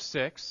 columns of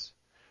 6.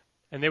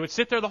 And they would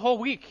sit there the whole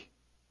week.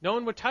 No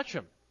one would touch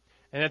them.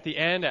 And at the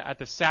end, at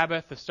the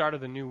Sabbath, the start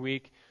of the new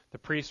week, the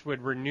priest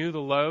would renew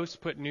the loaves,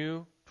 put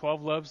new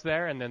 12 loaves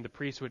there, and then the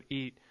priest would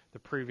eat the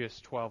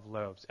previous 12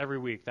 loaves. Every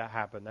week that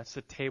happened. That's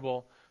the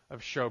table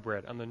of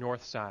showbread on the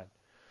north side.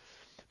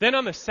 Then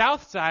on the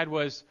south side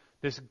was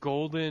this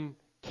golden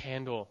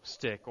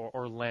candlestick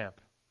or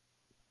lamp.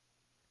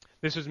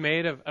 This was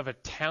made of a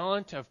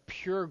talent of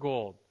pure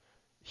gold.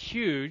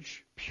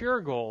 Huge, pure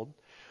gold.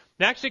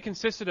 It actually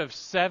consisted of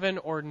 7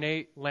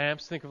 ornate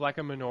lamps. Think of like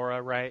a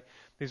menorah, right?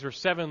 These were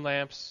 7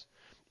 lamps,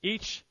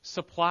 each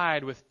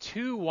supplied with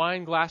 2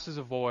 wine glasses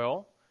of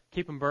oil.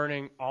 Keep them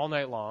burning all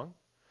night long.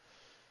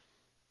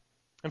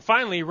 And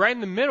finally, right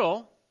in the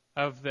middle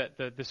of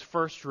this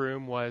first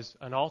room was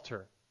an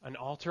altar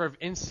of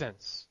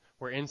incense,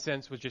 where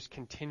incense was just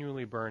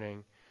continually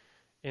burning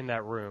in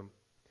that room.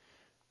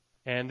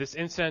 And this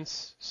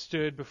incense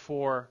stood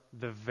before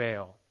the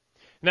veil.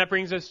 And that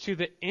brings us to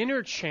the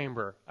inner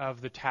chamber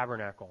of the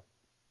tabernacle.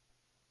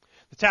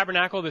 The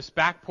tabernacle, this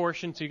back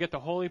portion, so you get the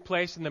holy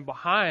place, and then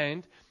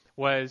behind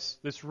was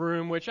this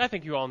room, which I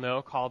think you all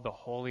know, called the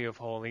Holy of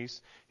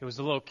Holies. It was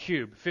a little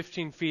cube,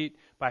 15 feet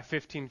by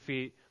 15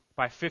 feet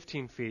by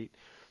 15 feet.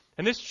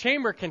 And this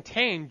chamber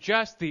contained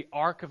just the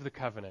Ark of the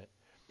Covenant.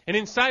 And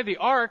inside the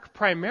Ark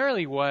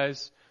primarily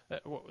was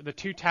the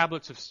 2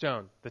 tablets of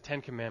stone, the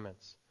 10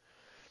 Commandments.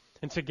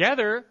 And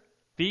together,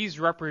 these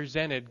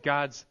represented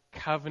God's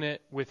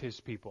covenant with his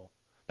people.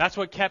 That's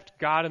what kept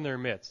God in their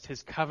midst,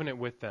 his covenant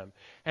with them.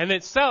 And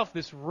itself,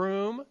 this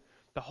room,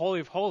 the Holy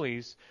of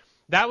Holies,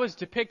 that was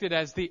depicted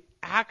as the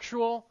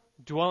actual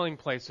dwelling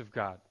place of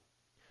God.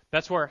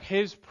 That's where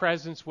his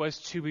presence was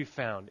to be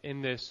found,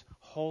 in this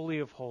Holy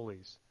of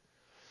Holies.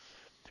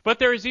 But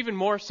there is even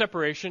more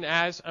separation,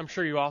 as I'm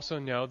sure you also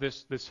know.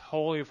 This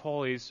Holy of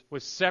Holies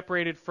was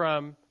separated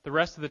from the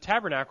rest of the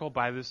tabernacle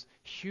by this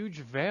huge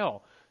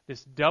veil,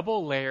 this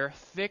double layer,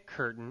 thick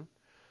curtain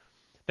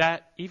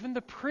that even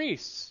the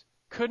priests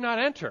could not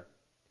enter.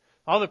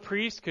 All the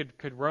priests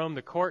could roam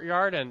the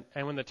courtyard, and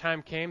when the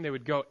time came, they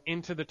would go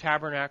into the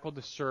tabernacle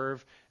to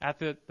serve at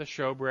the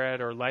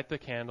showbread or light the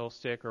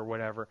candlestick or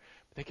whatever.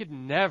 But they could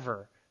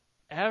never,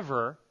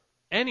 ever,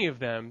 any of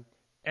them,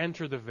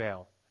 enter the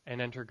veil and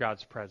enter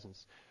God's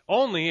presence.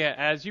 Only,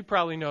 as you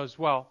probably know as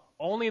well,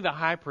 only the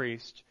high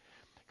priest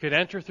could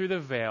enter through the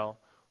veil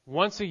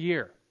once a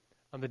year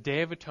on the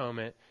Day of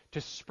Atonement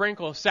to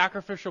sprinkle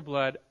sacrificial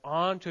blood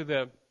onto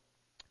the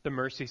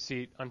mercy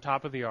seat on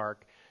top of the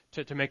ark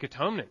to make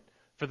atonement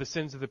for the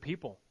sins of the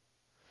people.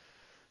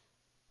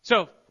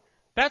 So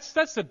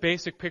that's the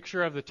basic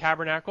picture of the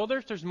tabernacle.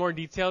 There's more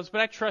details,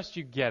 but I trust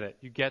you get it.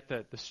 You get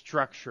the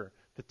structure,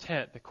 the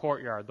tent, the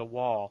courtyard, the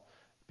wall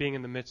being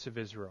in the midst of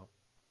Israel.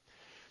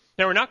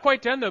 Now, we're not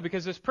quite done, though,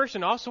 because this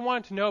person also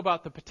wanted to know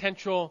about the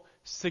potential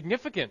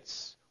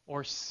significance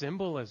or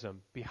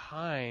symbolism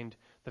behind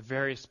the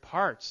various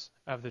parts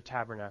of the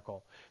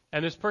tabernacle.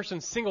 And this person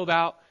singled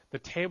out the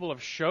table of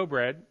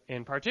showbread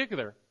in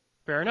particular.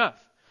 Fair enough.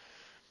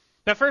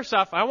 Now, first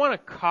off, I want to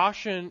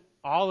caution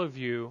all of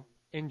you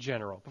in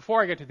general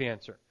before I get to the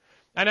answer.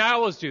 And I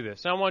always do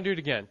this. I want to do it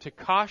again. To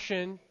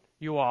caution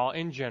you all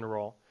in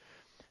general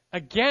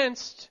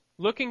against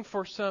looking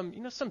for some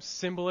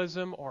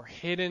symbolism or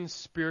hidden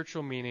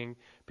spiritual meaning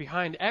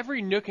behind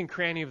every nook and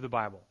cranny of the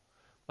Bible.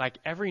 Like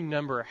every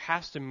number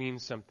has to mean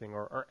something,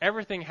 or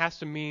everything has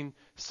to mean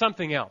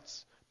something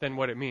else than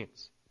what it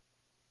means.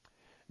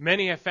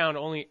 Many have found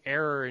only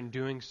error in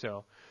doing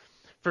so.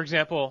 For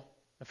example,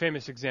 a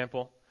famous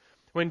example,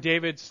 when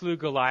David slew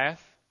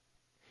Goliath,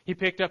 he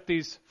picked up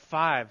these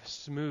 5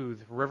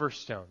 smooth river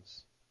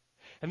stones.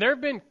 And there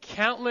have been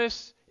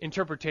countless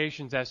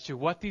interpretations as to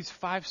what these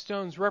 5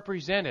 stones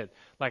represented,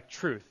 like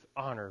truth,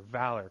 honor,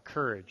 valor,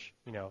 courage,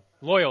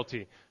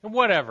 loyalty, and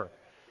whatever.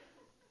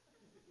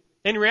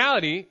 In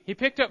reality, he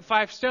picked up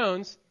 5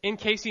 stones in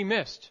case he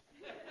missed.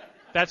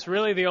 That's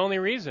really the only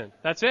reason.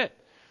 That's it.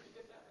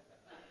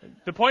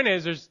 The point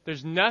is,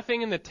 there's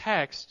nothing in the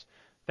text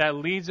that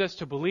leads us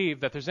to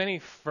believe that there's any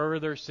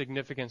further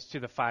significance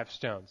to the 5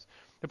 stones.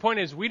 The point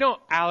is, we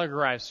don't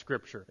allegorize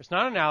Scripture. It's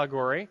not an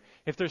allegory.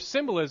 If there's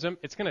symbolism,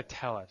 it's going to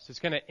tell us. It's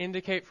going to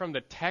indicate from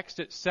the text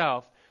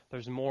itself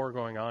there's more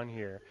going on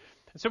here.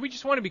 And so we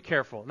just want to be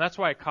careful, and that's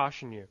why I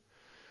caution you.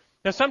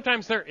 Now,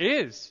 sometimes there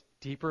is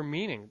deeper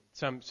meaning,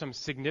 some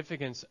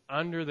significance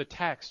under the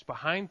text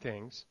behind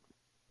things.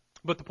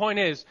 But the point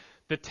is,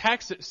 the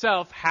text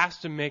itself has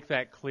to make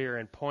that clear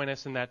and point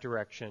us in that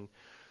direction.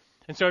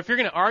 And so if you're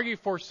going to argue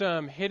for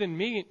some hidden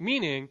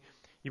meaning,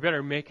 you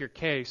better make your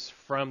case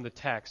from the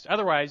text.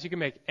 Otherwise, you can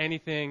make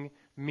anything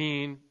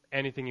mean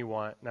anything you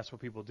want, and that's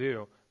what people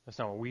do. That's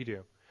not what we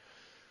do.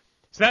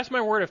 So that's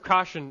my word of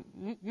caution.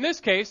 In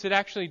this case, it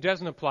actually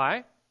doesn't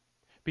apply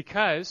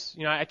because,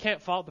 I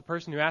can't fault the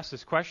person who asked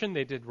this question.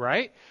 They did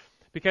right.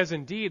 Because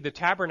indeed, the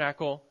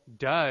tabernacle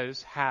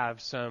does have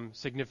some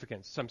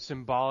significance, some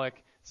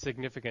symbolic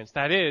significance.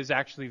 That is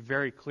actually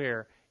very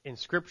clear in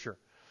Scripture.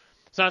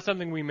 It's not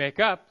something we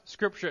make up.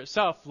 Scripture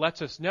itself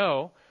lets us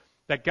know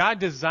that God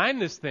designed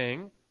this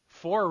thing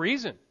for a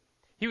reason.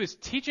 He was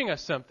teaching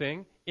us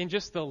something in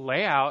just the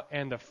layout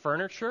and the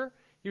furniture.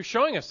 He was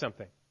showing us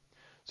something.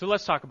 So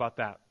let's talk about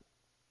that.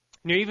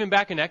 Even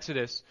back in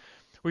Exodus,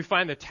 we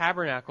find the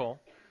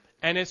tabernacle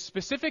and its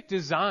specific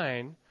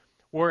design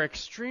were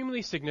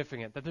extremely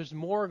significant, that there's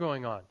more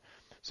going on.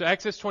 So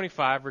Exodus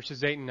 25,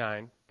 verses 8 and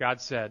 9, God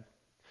said,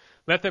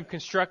 "Let them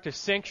construct a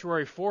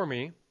sanctuary for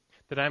me,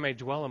 that I may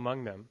dwell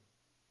among them,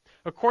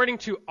 according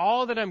to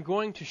all that I'm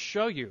going to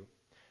show you,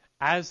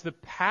 as the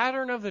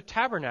pattern of the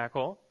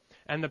tabernacle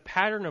and the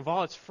pattern of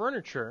all its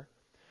furniture,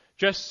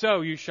 just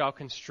so you shall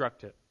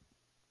construct it."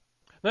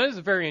 Now, this is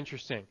very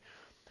interesting.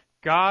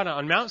 God,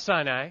 on Mount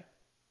Sinai,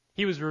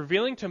 He was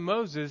revealing to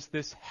Moses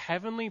this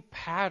heavenly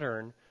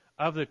pattern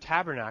of the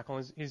tabernacle.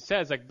 He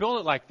says, build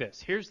it like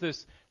this. Here's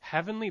this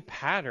heavenly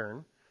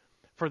pattern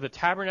for the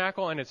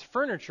tabernacle and its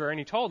furniture, and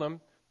He told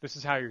him, this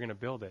is how you're going to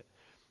build it.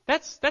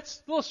 That's a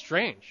little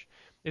strange.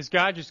 Is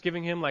God just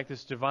giving him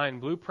this divine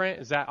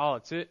blueprint? Is that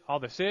all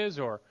this is,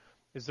 or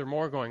is there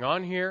more going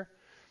on here?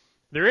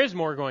 There is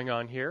more going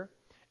on here,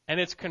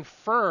 and it's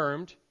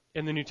confirmed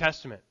in the New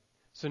Testament.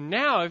 So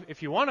now,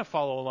 if you want to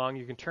follow along,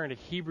 you can turn to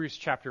Hebrews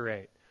chapter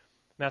 8.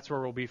 That's where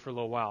we'll be for a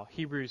little while.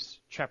 Hebrews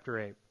chapter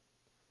 8.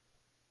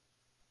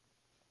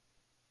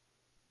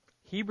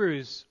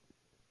 Hebrews,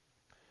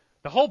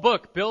 the whole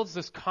book builds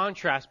this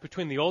contrast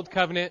between the Old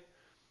Covenant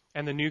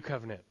and the New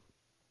Covenant.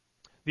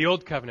 The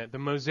Old Covenant, the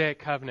Mosaic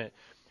Covenant,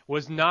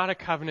 was not a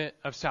covenant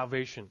of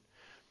salvation.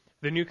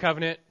 The New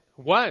Covenant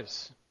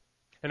was.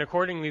 And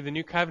accordingly, the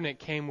New Covenant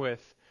came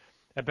with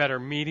a better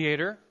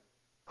mediator,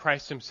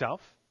 Christ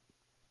Himself.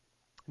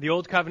 The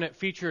Old Covenant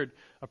featured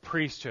a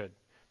priesthood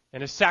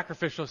and a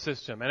sacrificial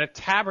system and a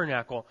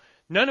tabernacle,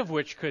 none of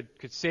which could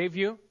save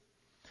you.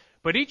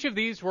 But each of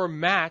these were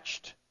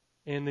matched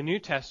in the New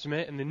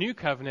Testament, in the New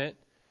Covenant,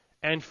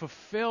 and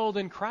fulfilled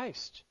in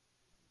Christ.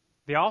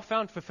 They all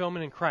found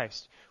fulfillment in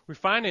Christ. We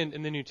find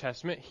in the New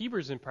Testament,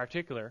 Hebrews in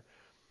particular,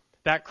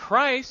 that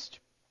Christ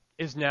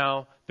is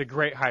now the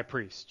great high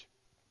priest.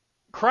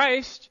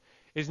 Christ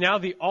is now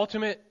the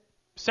ultimate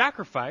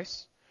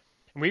sacrifice.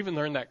 And we even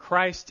learn that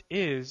Christ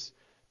is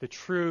the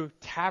true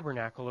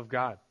tabernacle of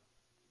God.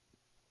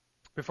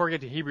 Before we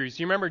get to Hebrews,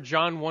 you remember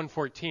John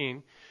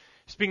 1:14?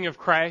 Speaking of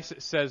Christ,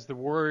 it says the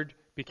Word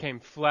became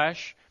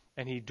flesh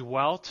and He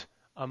dwelt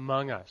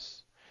among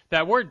us.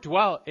 That word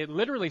dwelt, it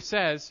literally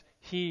says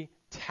He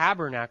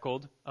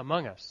tabernacled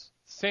among us.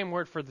 Same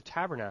word for the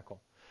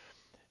tabernacle.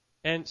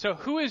 And so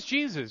who is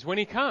Jesus when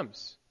He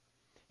comes?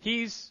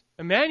 He's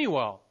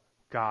Emmanuel,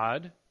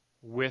 God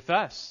with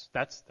us.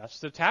 That's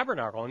the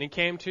tabernacle. And He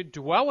came to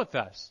dwell with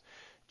us.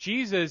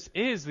 Jesus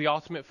is the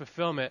ultimate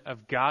fulfillment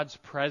of God's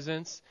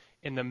presence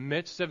in the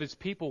midst of His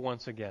people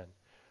once again.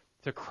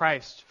 So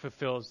Christ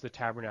fulfills the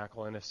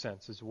tabernacle in a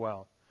sense as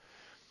well.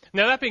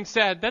 Now that being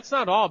said, that's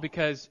not all,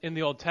 because in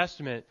the Old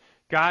Testament,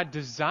 God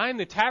designed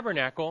the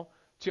tabernacle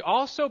to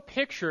also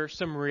picture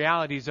some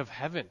realities of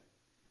heaven.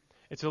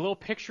 It's a little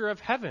picture of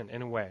heaven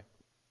in a way.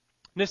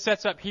 This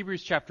sets up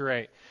Hebrews chapter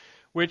 8,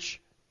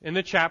 which in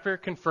the chapter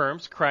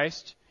confirms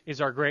Christ is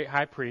our great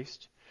high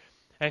priest.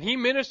 And He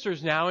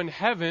ministers now in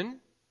heaven,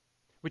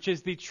 which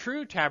is the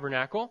true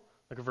tabernacle.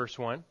 Look at verse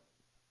 1.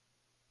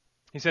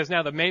 He says,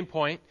 now the main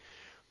point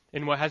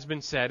in what has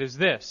been said is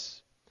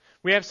this.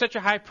 We have such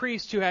a high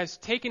priest who has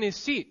taken his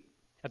seat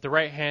at the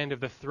right hand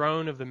of the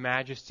throne of the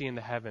majesty in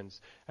the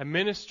heavens, a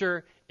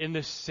minister in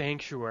the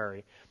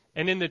sanctuary,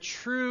 and in the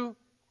true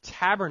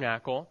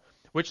tabernacle,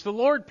 which the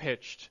Lord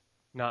pitched,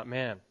 not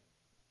man.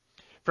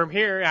 From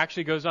here, it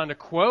actually goes on to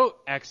quote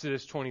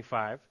Exodus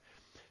 25,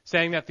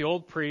 saying that the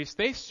old priests,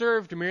 they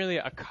served merely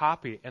a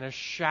copy and a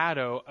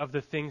shadow of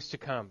the things to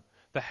come,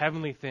 the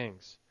heavenly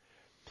things.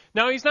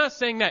 Now, he's not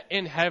saying that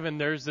in heaven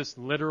there's this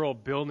literal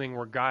building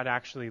where God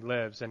actually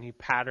lives and He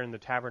patterned the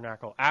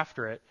tabernacle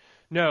after it.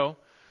 No.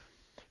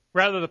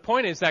 Rather, the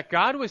point is that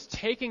God was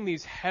taking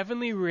these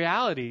heavenly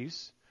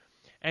realities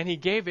and He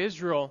gave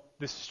Israel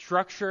the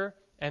structure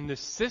and the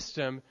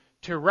system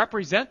to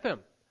represent them,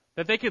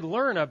 that they could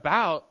learn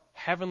about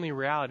heavenly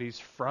realities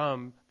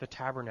from the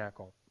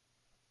tabernacle.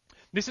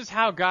 This is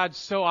how God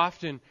so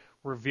often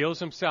reveals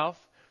Himself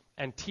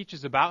and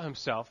teaches about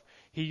Himself.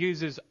 He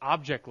uses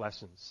object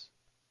lessons.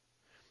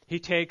 He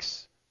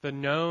takes the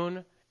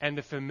known and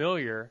the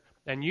familiar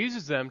and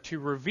uses them to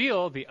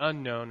reveal the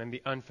unknown and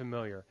the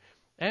unfamiliar.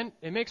 And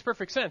it makes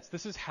perfect sense.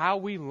 This is how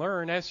we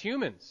learn as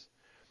humans.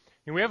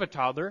 And we have a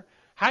toddler.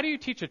 How do you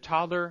teach a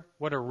toddler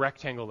what a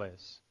rectangle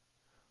is?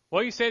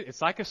 Well, you say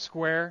it's like a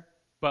square,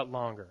 but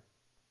longer.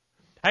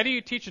 How do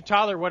you teach a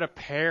toddler what a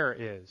pear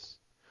is?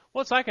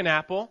 Well, it's like an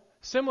apple,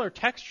 similar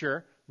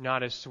texture,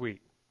 not as sweet.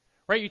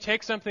 Right? You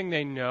take something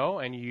they know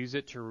and you use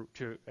it to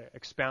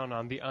expound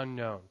on the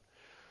unknown.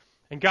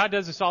 And God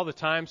does this all the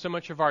time. So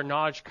much of our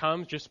knowledge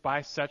comes just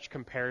by such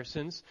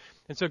comparisons.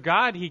 And so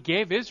God, He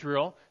gave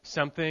Israel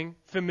something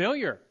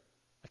familiar.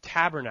 A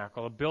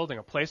tabernacle, a building,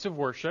 a place of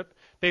worship.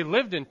 They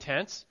lived in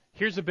tents.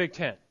 Here's a big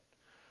tent.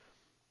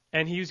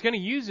 And He was going to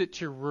use it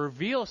to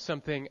reveal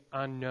something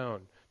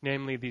unknown,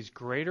 namely these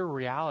greater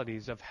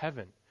realities of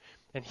heaven.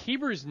 And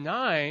Hebrews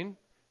 9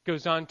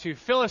 goes on to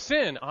fill us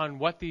in on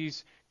what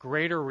these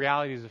greater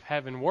realities of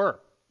heaven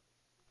were.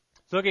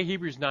 So look at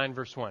Hebrews 9,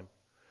 verse 1.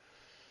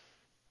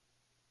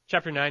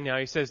 Chapter 9 now,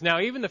 he says,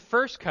 now even the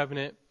first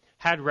covenant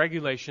had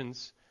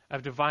regulations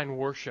of divine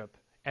worship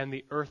and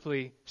the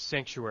earthly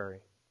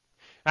sanctuary.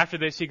 After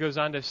this, he goes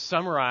on to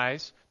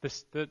summarize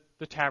the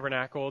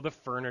tabernacle, the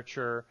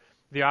furniture,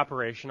 the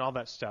operation, all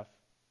that stuff.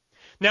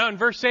 Now in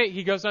verse 8,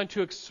 he goes on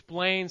to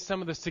explain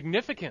some of the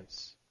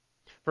significance.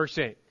 Verse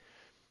 8,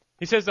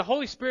 he says, the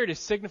Holy Spirit is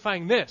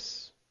signifying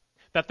this,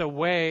 that the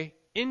way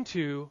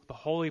into the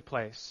holy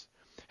place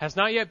has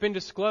not yet been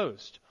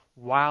disclosed,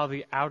 while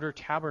the outer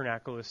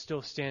tabernacle is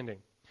still standing,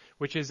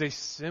 which is a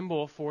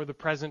symbol for the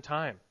present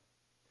time.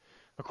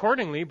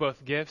 Accordingly,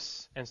 both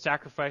gifts and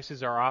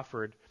sacrifices are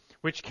offered,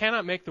 which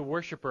cannot make the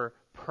worshiper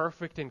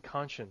perfect in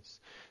conscience,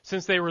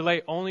 since they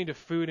relate only to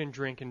food and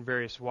drink and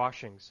various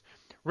washings.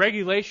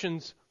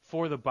 Regulations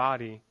for the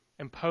body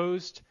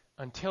imposed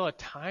until a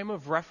time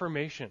of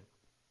reformation.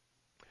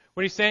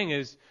 What he's saying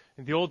is,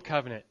 the old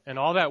covenant and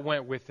all that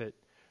went with it,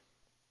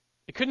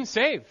 it couldn't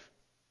save.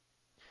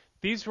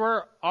 These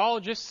were all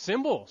just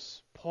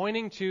symbols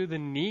pointing to the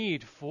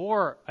need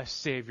for a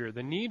Savior,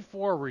 the need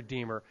for a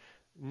Redeemer,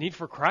 need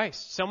for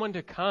Christ, someone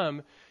to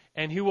come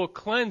and who will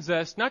cleanse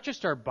us, not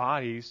just our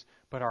bodies,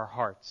 but our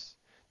hearts,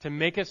 to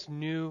make us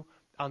new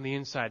on the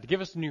inside, to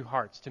give us new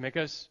hearts, to make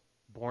us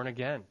born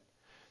again.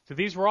 So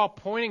these were all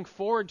pointing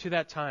forward to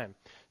that time,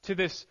 to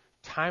this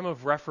time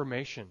of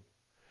Reformation.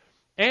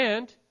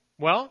 And,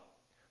 well,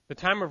 the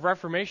time of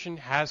Reformation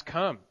has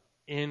come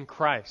in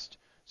Christ.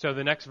 So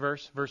the next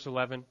verse, verse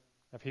 11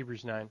 of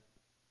Hebrews 9,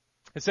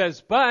 it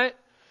says, but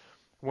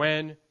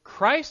when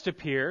Christ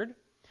appeared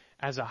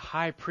as a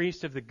high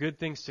priest of the good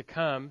things to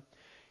come,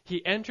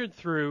 He entered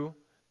through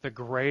the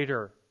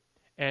greater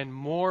and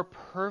more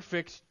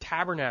perfect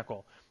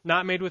tabernacle,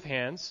 not made with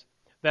hands,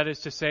 that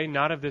is to say,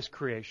 not of this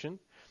creation,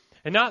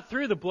 and not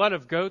through the blood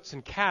of goats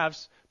and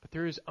calves, but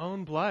through his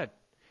own blood.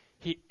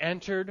 He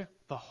entered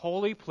the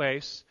holy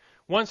place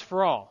once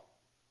for all,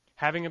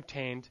 having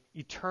obtained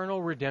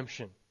eternal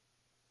redemption.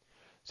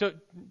 So,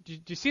 do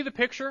you see the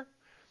picture?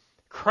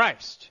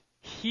 Christ,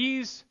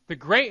 he's the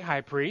great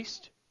high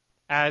priest,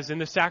 as in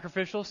the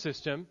sacrificial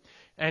system,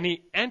 and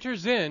he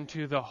enters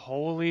into the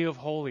Holy of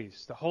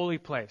Holies, the holy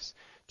place,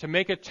 to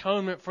make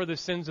atonement for the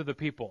sins of the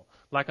people,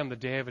 like on the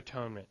Day of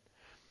Atonement.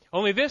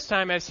 Only this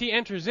time, as he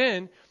enters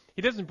in,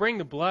 he doesn't bring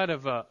the blood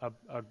of a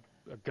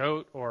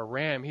goat or a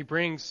ram. He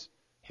brings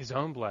his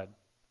own blood,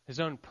 his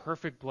own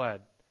perfect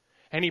blood.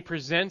 And he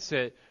presents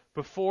it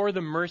before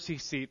the mercy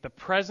seat, the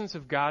presence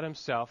of God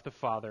himself, the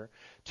Father,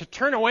 to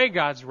turn away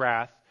God's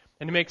wrath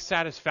and to make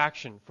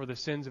satisfaction for the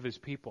sins of his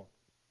people.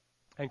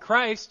 And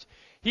Christ,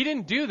 he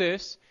didn't do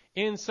this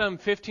in some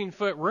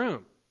 15-foot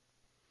room.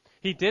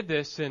 He did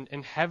this in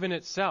heaven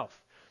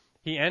itself.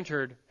 He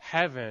entered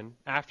heaven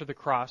after the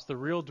cross, the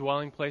real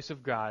dwelling place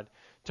of God,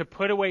 to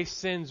put away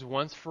sins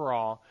once for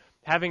all,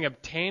 having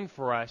obtained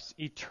for us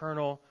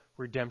eternal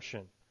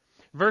redemption.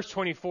 Verse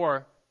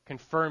 24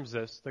 confirms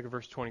this. Look at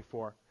verse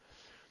 24.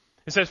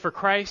 It says, "For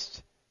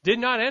Christ did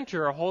not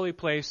enter a holy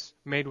place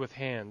made with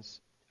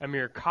hands, a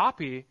mere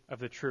copy of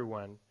the true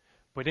one,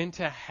 but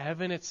into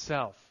heaven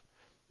itself,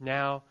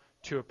 now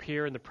to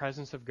appear in the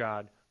presence of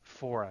God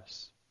for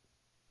us."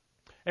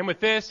 And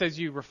with this, as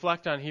you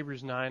reflect on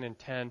Hebrews 9 and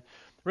 10,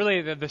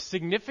 really the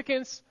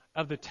significance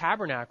of the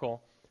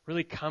tabernacle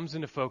really comes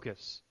into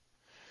focus.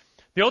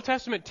 The Old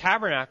Testament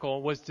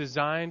tabernacle was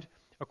designed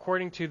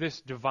according to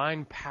this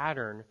divine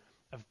pattern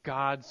of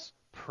God's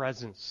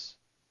presence.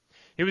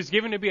 It was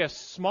given to be a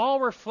small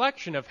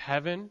reflection of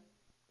heaven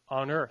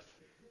on earth,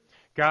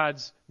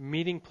 God's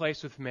meeting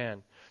place with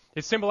man.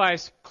 It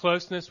symbolized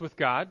closeness with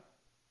God,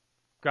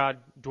 God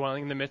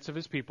dwelling in the midst of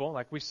his people,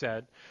 like we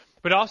said,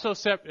 but also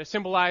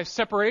symbolized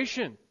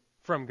separation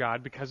from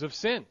God because of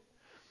sin.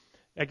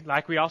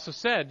 Like we also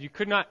said, you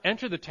could not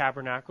enter the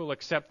tabernacle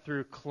except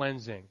through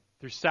cleansing,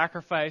 through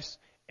sacrifice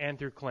and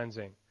through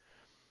cleansing.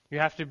 You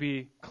have to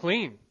be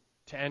clean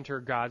to enter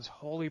God's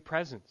holy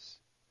presence.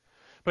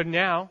 But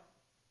now,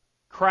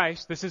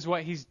 Christ, this is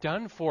what he's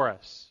done for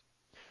us.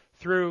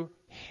 Through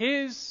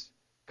his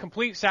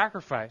complete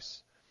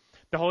sacrifice,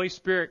 the Holy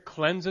Spirit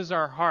cleanses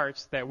our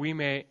hearts that we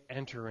may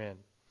enter in.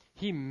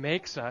 He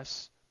makes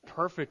us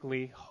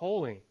perfectly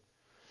holy,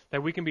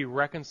 that we can be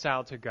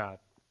reconciled to God.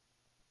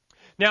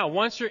 Now,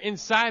 once you're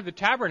inside the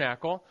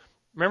tabernacle,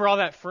 remember all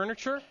that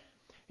furniture?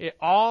 It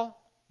all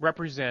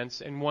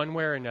represents, in one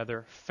way or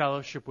another,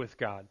 fellowship with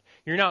God.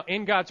 You're now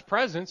in God's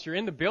presence, you're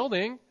in the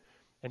building,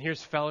 and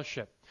here's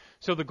fellowship.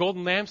 So the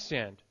golden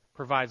lampstand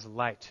provides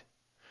light.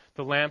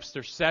 The lamps,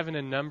 they're 7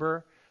 in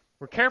number.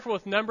 We're careful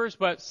with numbers,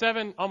 but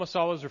 7 almost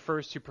always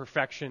refers to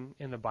perfection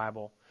in the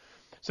Bible.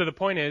 So the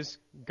point is,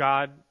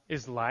 God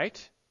is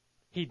light.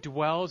 He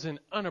dwells in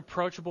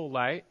unapproachable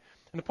light.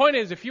 And the point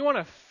is, if you want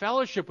to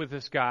fellowship with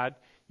this God,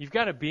 you've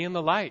got to be in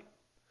the light.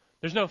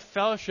 There's no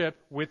fellowship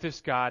with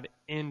this God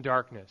in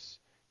darkness.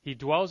 He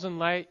dwells in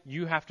light.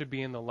 You have to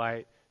be in the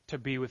light to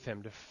be with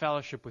him, to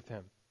fellowship with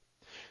him.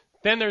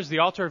 Then there's the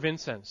altar of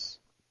incense.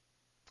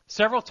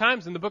 Several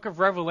times in the book of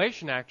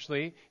Revelation,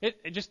 actually,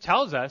 it just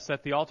tells us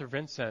that the altar of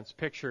incense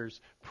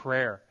pictures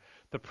prayer,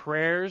 the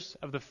prayers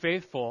of the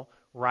faithful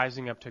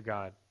rising up to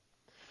God.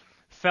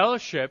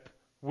 Fellowship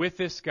with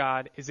this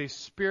God is a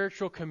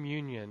spiritual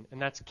communion,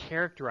 and that's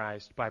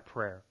characterized by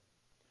prayer.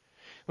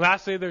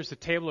 Lastly, there's the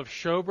table of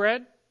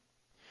showbread.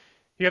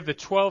 You have the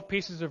 12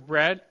 pieces of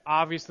bread,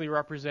 obviously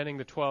representing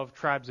the 12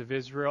 tribes of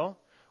Israel,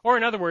 or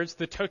in other words,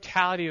 the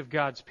totality of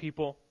God's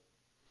people.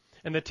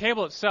 And the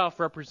table itself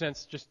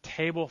represents just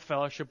table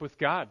fellowship with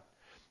God.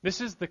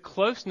 This is the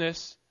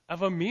closeness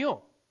of a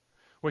meal,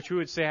 which we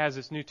would say has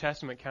its New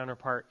Testament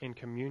counterpart in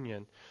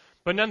communion.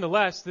 But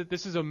nonetheless,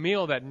 this is a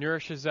meal that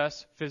nourishes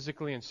us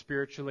physically and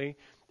spiritually.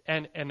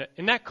 And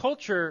that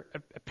culture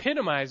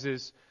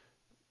epitomizes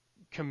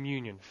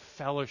communion,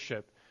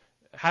 fellowship,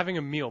 having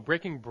a meal,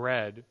 breaking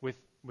bread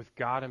with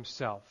God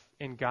himself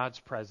in God's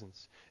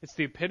presence. It's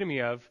the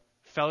epitome of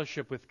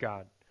fellowship with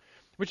God,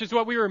 which is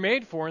what we were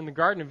made for in the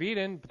Garden of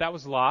Eden, but that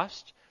was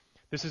lost.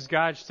 This is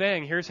God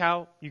saying, here's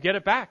how you get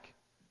it back,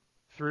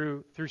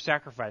 through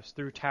sacrifice,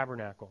 through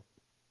tabernacle.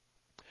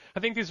 I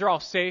think these are all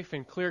safe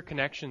and clear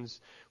connections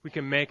we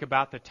can make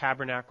about the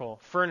tabernacle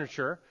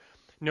furniture,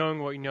 knowing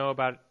what we know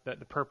about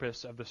the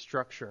purpose of the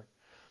structure.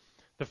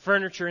 The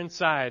furniture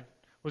inside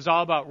was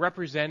all about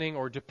representing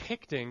or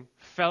depicting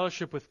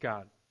fellowship with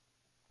God.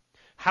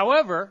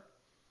 However,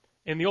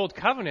 in the Old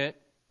Covenant,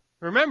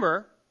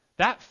 remember,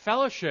 that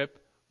fellowship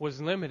was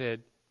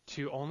limited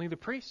to only the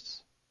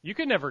priests. You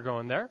could never go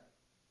in there.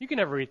 You could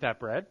never eat that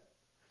bread.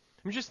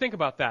 I mean, just think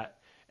about that.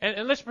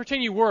 And let's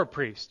pretend you were a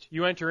priest.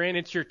 You enter in,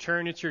 it's your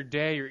turn, it's your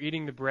day, you're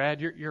eating the bread,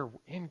 you're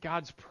in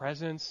God's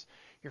presence,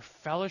 you're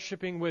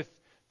fellowshipping with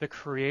the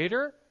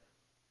Creator.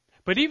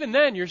 But even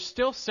then, you're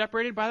still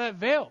separated by that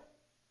veil.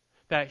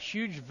 That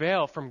huge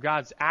veil from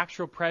God's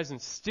actual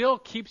presence still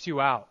keeps you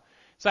out.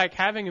 It's like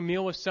having a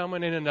meal with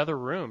someone in another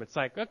room. It's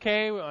like,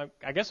 okay, well,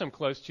 I guess I'm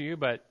close to you,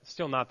 but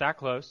still not that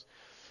close.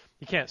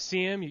 You can't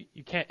see him.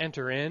 You can't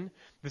enter in.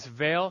 This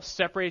veil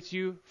separates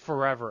you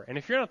forever. And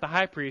if you're not the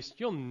high priest,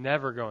 you'll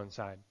never go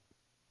inside.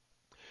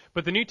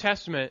 But the New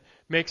Testament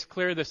makes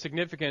clear the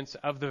significance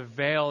of the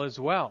veil as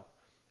well,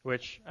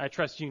 which I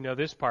trust you know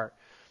this part.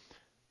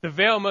 The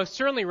veil most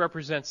certainly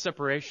represents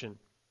separation.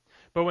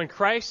 But when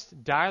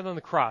Christ died on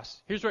the cross,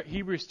 here's what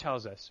Hebrews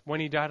tells us. When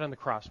he died on the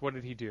cross, what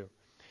did he do?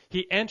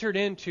 He entered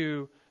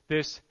into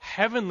this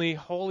heavenly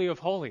holy of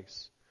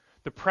holies,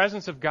 the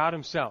presence of God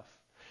himself.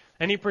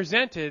 And he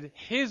presented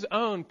his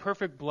own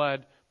perfect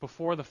blood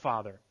before the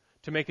Father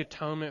to make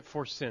atonement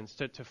for sins,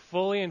 to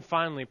fully and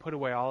finally put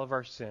away all of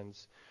our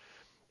sins.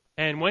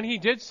 And when he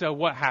did so,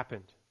 what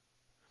happened?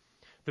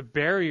 The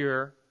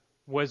barrier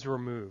was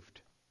removed.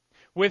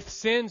 With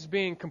sins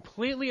being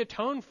completely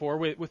atoned for,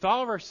 with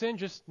all of our sin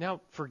just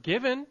now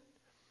forgiven,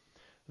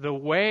 the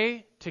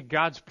way to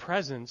God's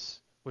presence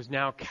was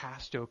now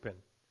cast open.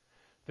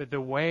 That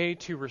the way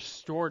to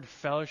restored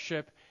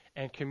fellowship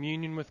and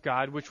communion with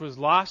God, which was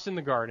lost in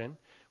the garden,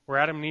 where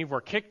Adam and Eve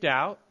were kicked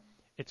out,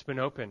 it's been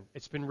opened.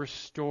 It's been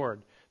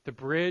restored. The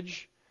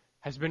bridge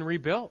has been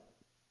rebuilt.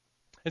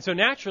 And so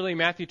naturally,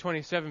 Matthew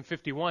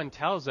 27:51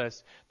 tells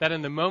us that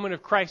in the moment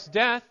of Christ's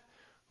death,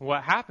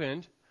 what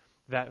happened?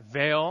 That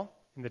veil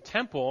in the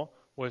temple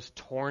was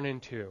torn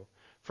in two,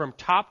 from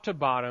top to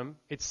bottom,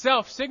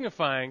 itself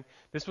signifying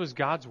this was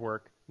God's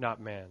work,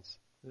 not man's.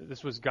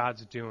 This was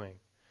God's doing.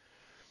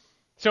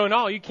 So in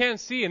all, you can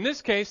see, in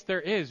this case,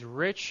 there is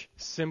rich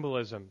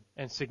symbolism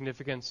and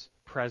significance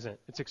present.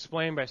 It's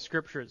explained by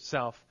Scripture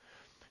itself.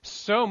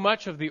 So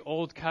much of the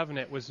Old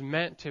Covenant was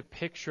meant to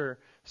picture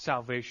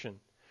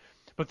salvation.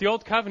 But the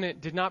Old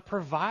Covenant did not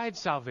provide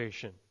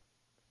salvation.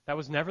 That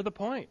was never the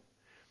point.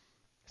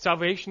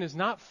 Salvation is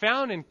not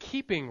found in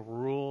keeping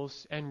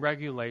rules and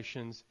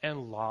regulations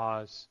and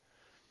laws.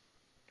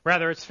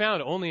 Rather, it's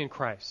found only in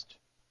Christ.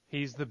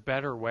 He's the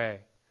better way.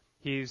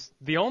 He's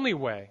the only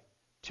way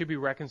to be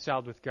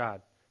reconciled with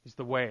God. He's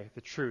the way,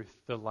 the truth,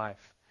 the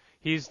life.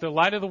 He's the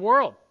light of the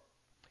world.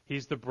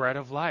 He's the bread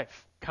of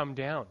life, come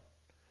down.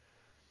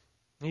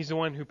 He's the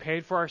one who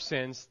paid for our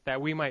sins that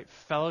we might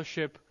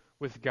fellowship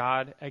with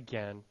God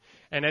again.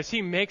 And as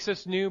he makes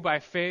us new by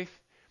faith,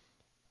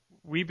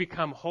 we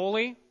become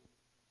holy.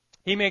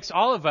 He makes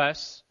all of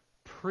us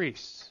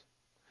priests.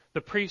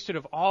 The priesthood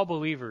of all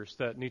believers,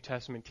 the New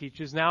Testament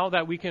teaches, now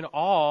that we can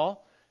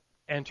all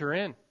enter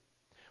in.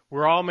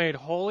 We're all made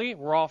holy.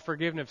 We're all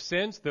forgiven of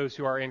sins, those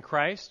who are in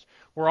Christ.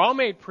 We're all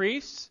made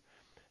priests.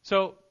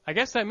 So I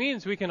guess that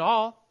means we can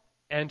all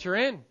enter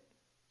in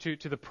to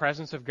the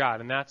presence of God.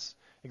 And that's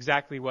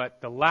exactly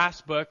what the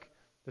last book,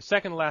 the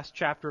second to last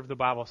chapter of the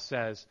Bible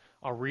says.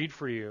 I'll read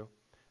for you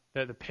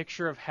the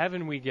picture of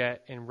heaven we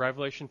get in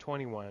Revelation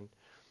 21.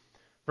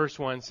 Verse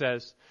 1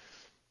 says,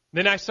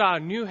 "Then I saw a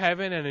new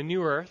heaven and a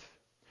new earth,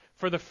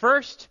 for the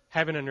first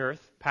heaven and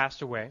earth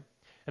passed away,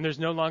 and there's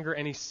no longer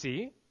any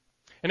sea.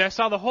 And I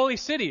saw the holy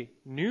city,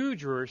 New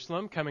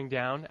Jerusalem, coming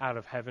down out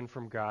of heaven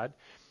from God,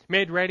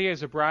 made ready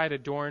as a bride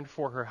adorned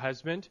for her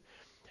husband.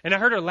 And I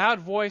heard a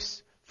loud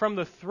voice from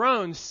the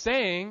throne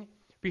saying,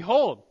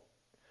 'Behold,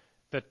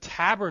 the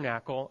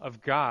tabernacle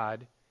of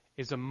God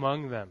is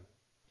among them,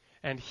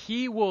 and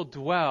he will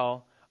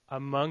dwell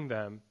among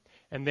them,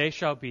 and they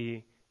shall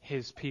be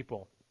his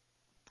people.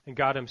 And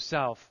God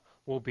himself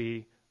will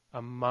be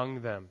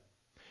among them.'"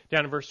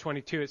 Down in verse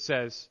 22 it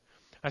says,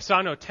 "I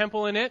saw no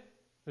temple in it."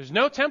 There's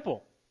no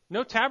temple,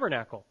 no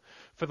tabernacle.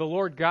 "For the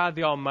Lord God,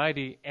 the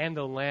Almighty, and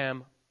the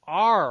Lamb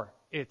are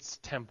its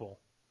temple.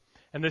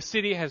 And the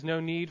city has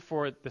no need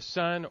for the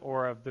sun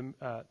or of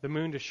the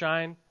moon to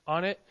shine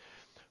on it,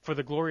 for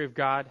the glory of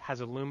God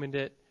has illumined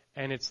it,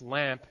 and its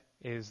lamp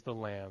is the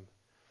Lamb."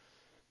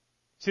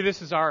 See,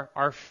 this is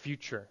our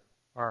future,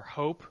 our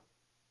hope,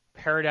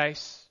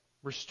 paradise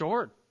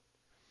restored.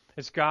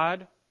 It's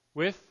God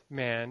with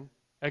man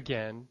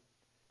again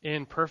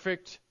in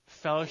perfect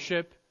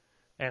fellowship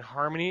and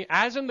harmony.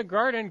 As in the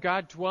garden,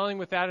 God dwelling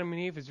with Adam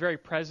and Eve, his very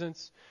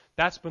presence,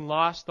 that's been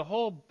lost. The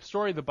whole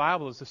story of the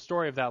Bible is the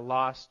story of that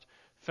lost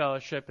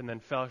fellowship and then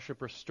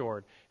fellowship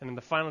restored. And in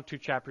the final two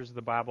chapters of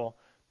the Bible,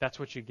 that's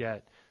what you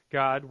get.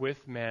 God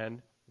with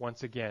man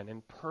once again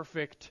in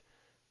perfect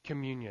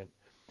communion.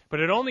 But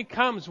it only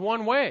comes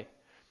one way,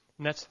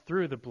 and that's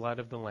through the blood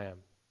of the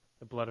Lamb,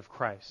 the blood of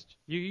Christ.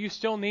 You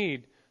still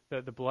need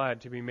the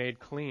blood to be made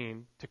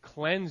clean, to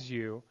cleanse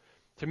you,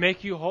 to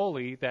make you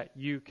holy, that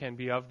you can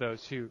be of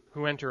those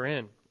who enter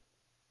in.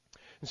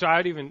 And so I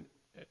would even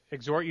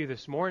exhort you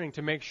this morning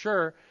to make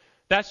sure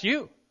that's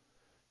you,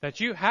 that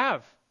you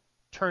have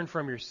turned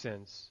from your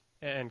sins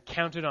and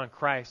counted on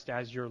Christ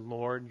as your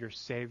Lord, your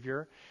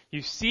Savior.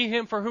 You see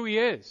him for who he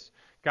is.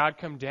 God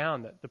come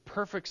down, the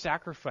perfect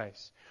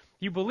sacrifice.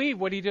 You believe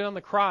what he did on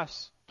the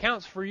cross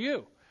counts for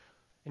you.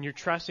 And you're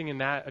trusting in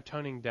that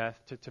atoning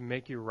death to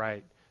make you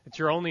right. It's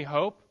your only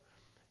hope.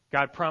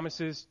 God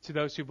promises to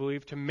those who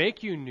believe to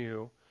make you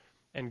new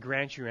and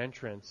grant you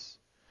entrance.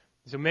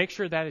 So make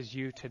sure that is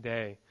you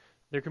today.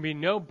 There can be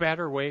no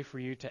better way for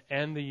you to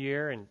end the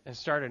year and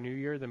start a new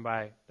year than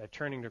by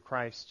turning to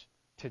Christ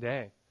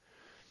today.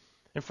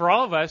 And for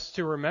all of us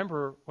to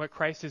remember what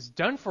Christ has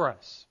done for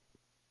us.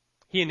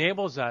 He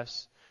enables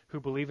us who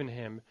believe in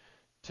him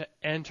to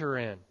enter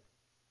in.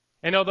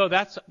 And although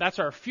that's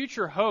our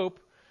future hope,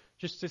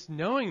 just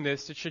knowing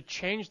this, it should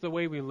change the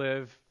way we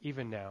live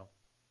even now.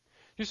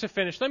 Just to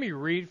finish, let me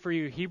read for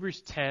you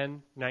Hebrews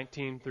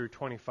 10:19 through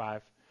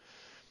 25.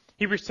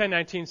 Hebrews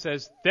 10:19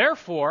 says,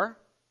 "Therefore,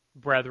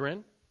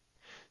 brethren,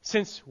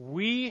 since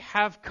we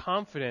have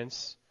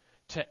confidence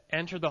to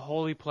enter the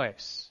holy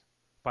place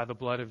by the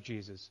blood of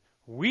Jesus."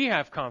 We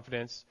have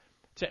confidence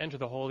to enter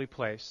the holy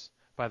place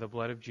by the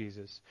blood of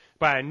Jesus,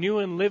 by a new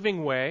and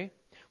living way,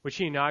 which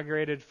he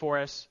inaugurated for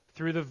us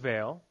through the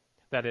veil,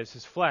 that is,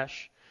 his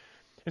flesh.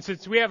 And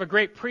since we have a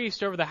great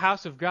priest over the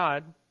house of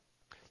God,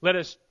 let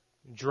us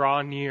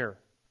draw near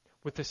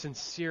with a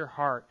sincere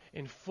heart,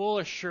 in full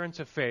assurance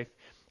of faith,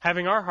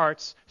 having our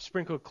hearts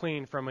sprinkled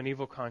clean from an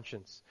evil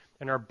conscience,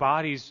 and our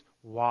bodies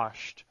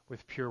washed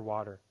with pure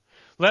water.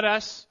 Let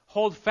us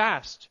hold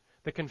fast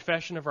the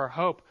confession of our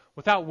hope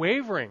without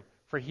wavering,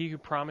 for he who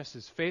promised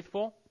is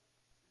faithful.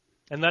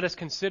 And let us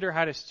consider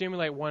how to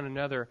stimulate one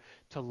another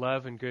to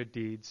love and good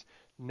deeds,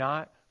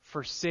 not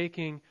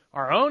forsaking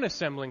our own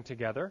assembling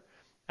together,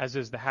 as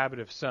is the habit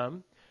of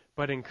some,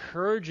 but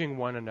encouraging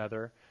one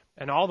another,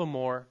 and all the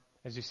more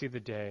as you see the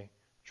day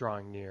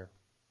drawing near.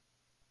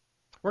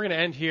 We're going to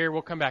end here.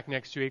 We'll come back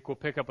next week. We'll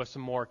pick up with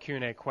some more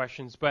Q&A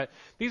questions. But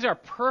these are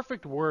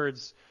perfect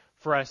words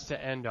for us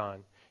to end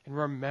on. And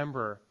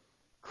remember,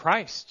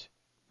 Christ,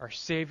 our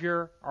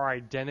Savior, our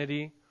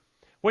identity,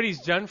 what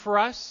he's done for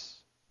us,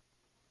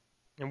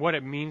 and what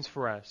it means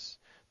for us.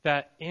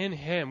 That in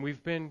him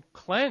we've been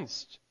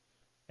cleansed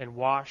and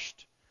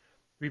washed.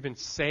 We've been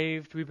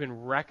saved. We've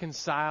been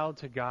reconciled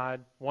to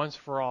God once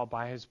for all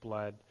by his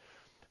blood.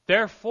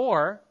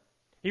 Therefore,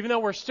 even though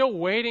we're still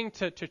waiting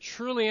to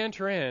truly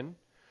enter in,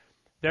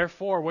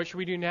 therefore, what should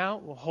we do now?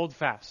 We'll hold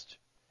fast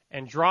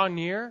and draw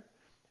near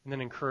and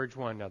then encourage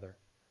one another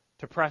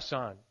to press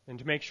on and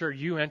to make sure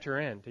you enter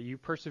in, that you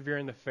persevere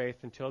in the faith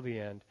until the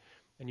end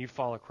and you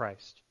follow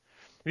Christ.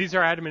 These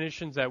are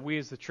admonitions that we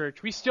as the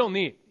church, we still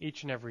need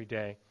each and every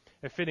day,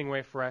 a fitting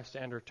way for us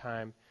to enter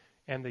time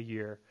and the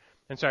year.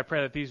 And so I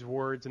pray that these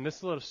words and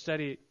this little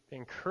study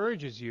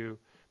encourages you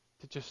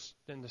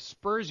and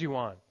spurs you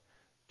on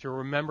to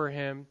remember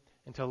him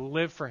and to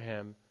live for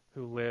him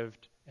who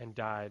lived and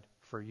died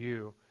for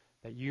you,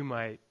 that you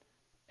might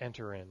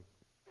enter in.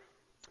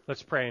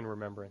 Let's pray in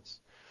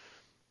remembrance.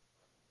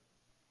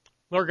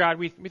 Lord God,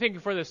 we thank you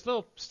for this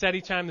little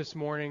study time this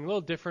morning, a little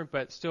different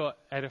but still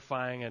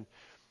edifying,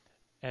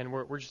 and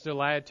we're just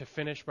delighted to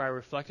finish by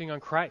reflecting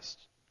on Christ,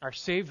 our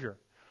Savior,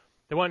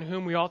 the one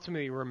whom we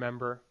ultimately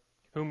remember,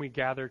 whom we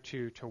gather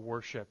to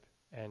worship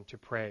and to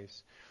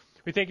praise.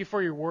 We thank you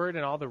for your word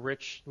and all the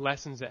rich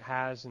lessons it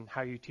has and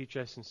how you teach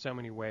us in so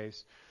many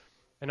ways,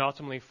 and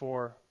ultimately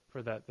for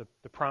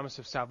the promise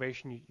of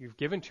salvation you've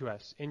given to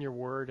us in your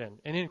word and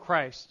in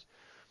Christ,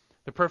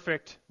 the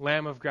perfect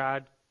Lamb of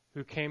God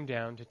who came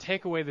down to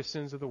take away the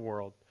sins of the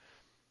world,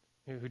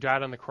 who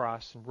died on the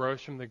cross and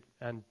rose from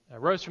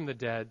the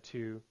dead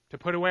to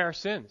put away our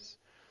sins,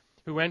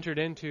 who entered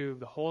into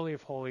the Holy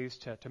of Holies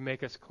to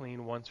make us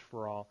clean once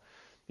for all.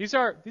 These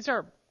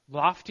are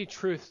lofty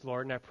truths,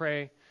 Lord, and I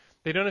pray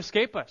they don't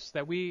escape us,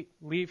 that we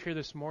leave here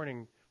this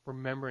morning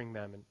remembering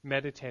them and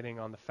meditating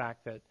on the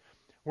fact that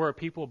we're a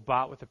people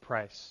bought with a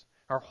price.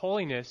 Our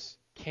holiness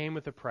came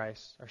with a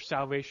price. Our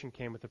salvation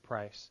came with a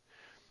price.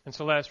 And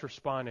so let us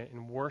respond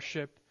in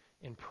worship,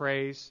 in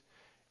praise,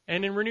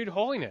 and in renewed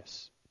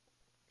holiness.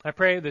 I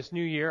pray this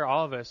new year,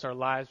 all of us, our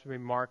lives will be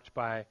marked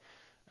by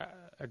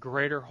a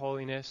greater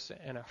holiness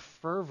and a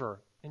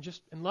fervor in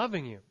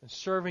loving you and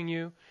serving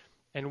you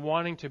and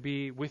wanting to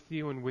be with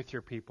you and with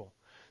your people.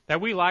 That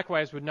we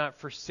likewise would not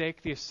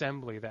forsake the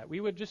assembly, that we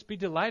would just be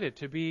delighted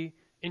to be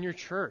in your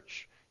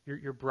church,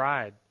 your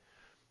bride,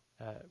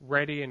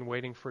 ready and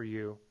waiting for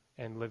you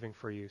and living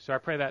for you. So I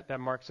pray that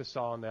marks us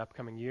all in the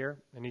upcoming year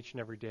and each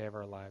and every day of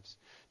our lives.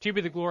 To you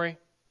be the glory.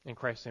 In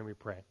Christ's name we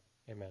pray.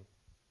 Amen.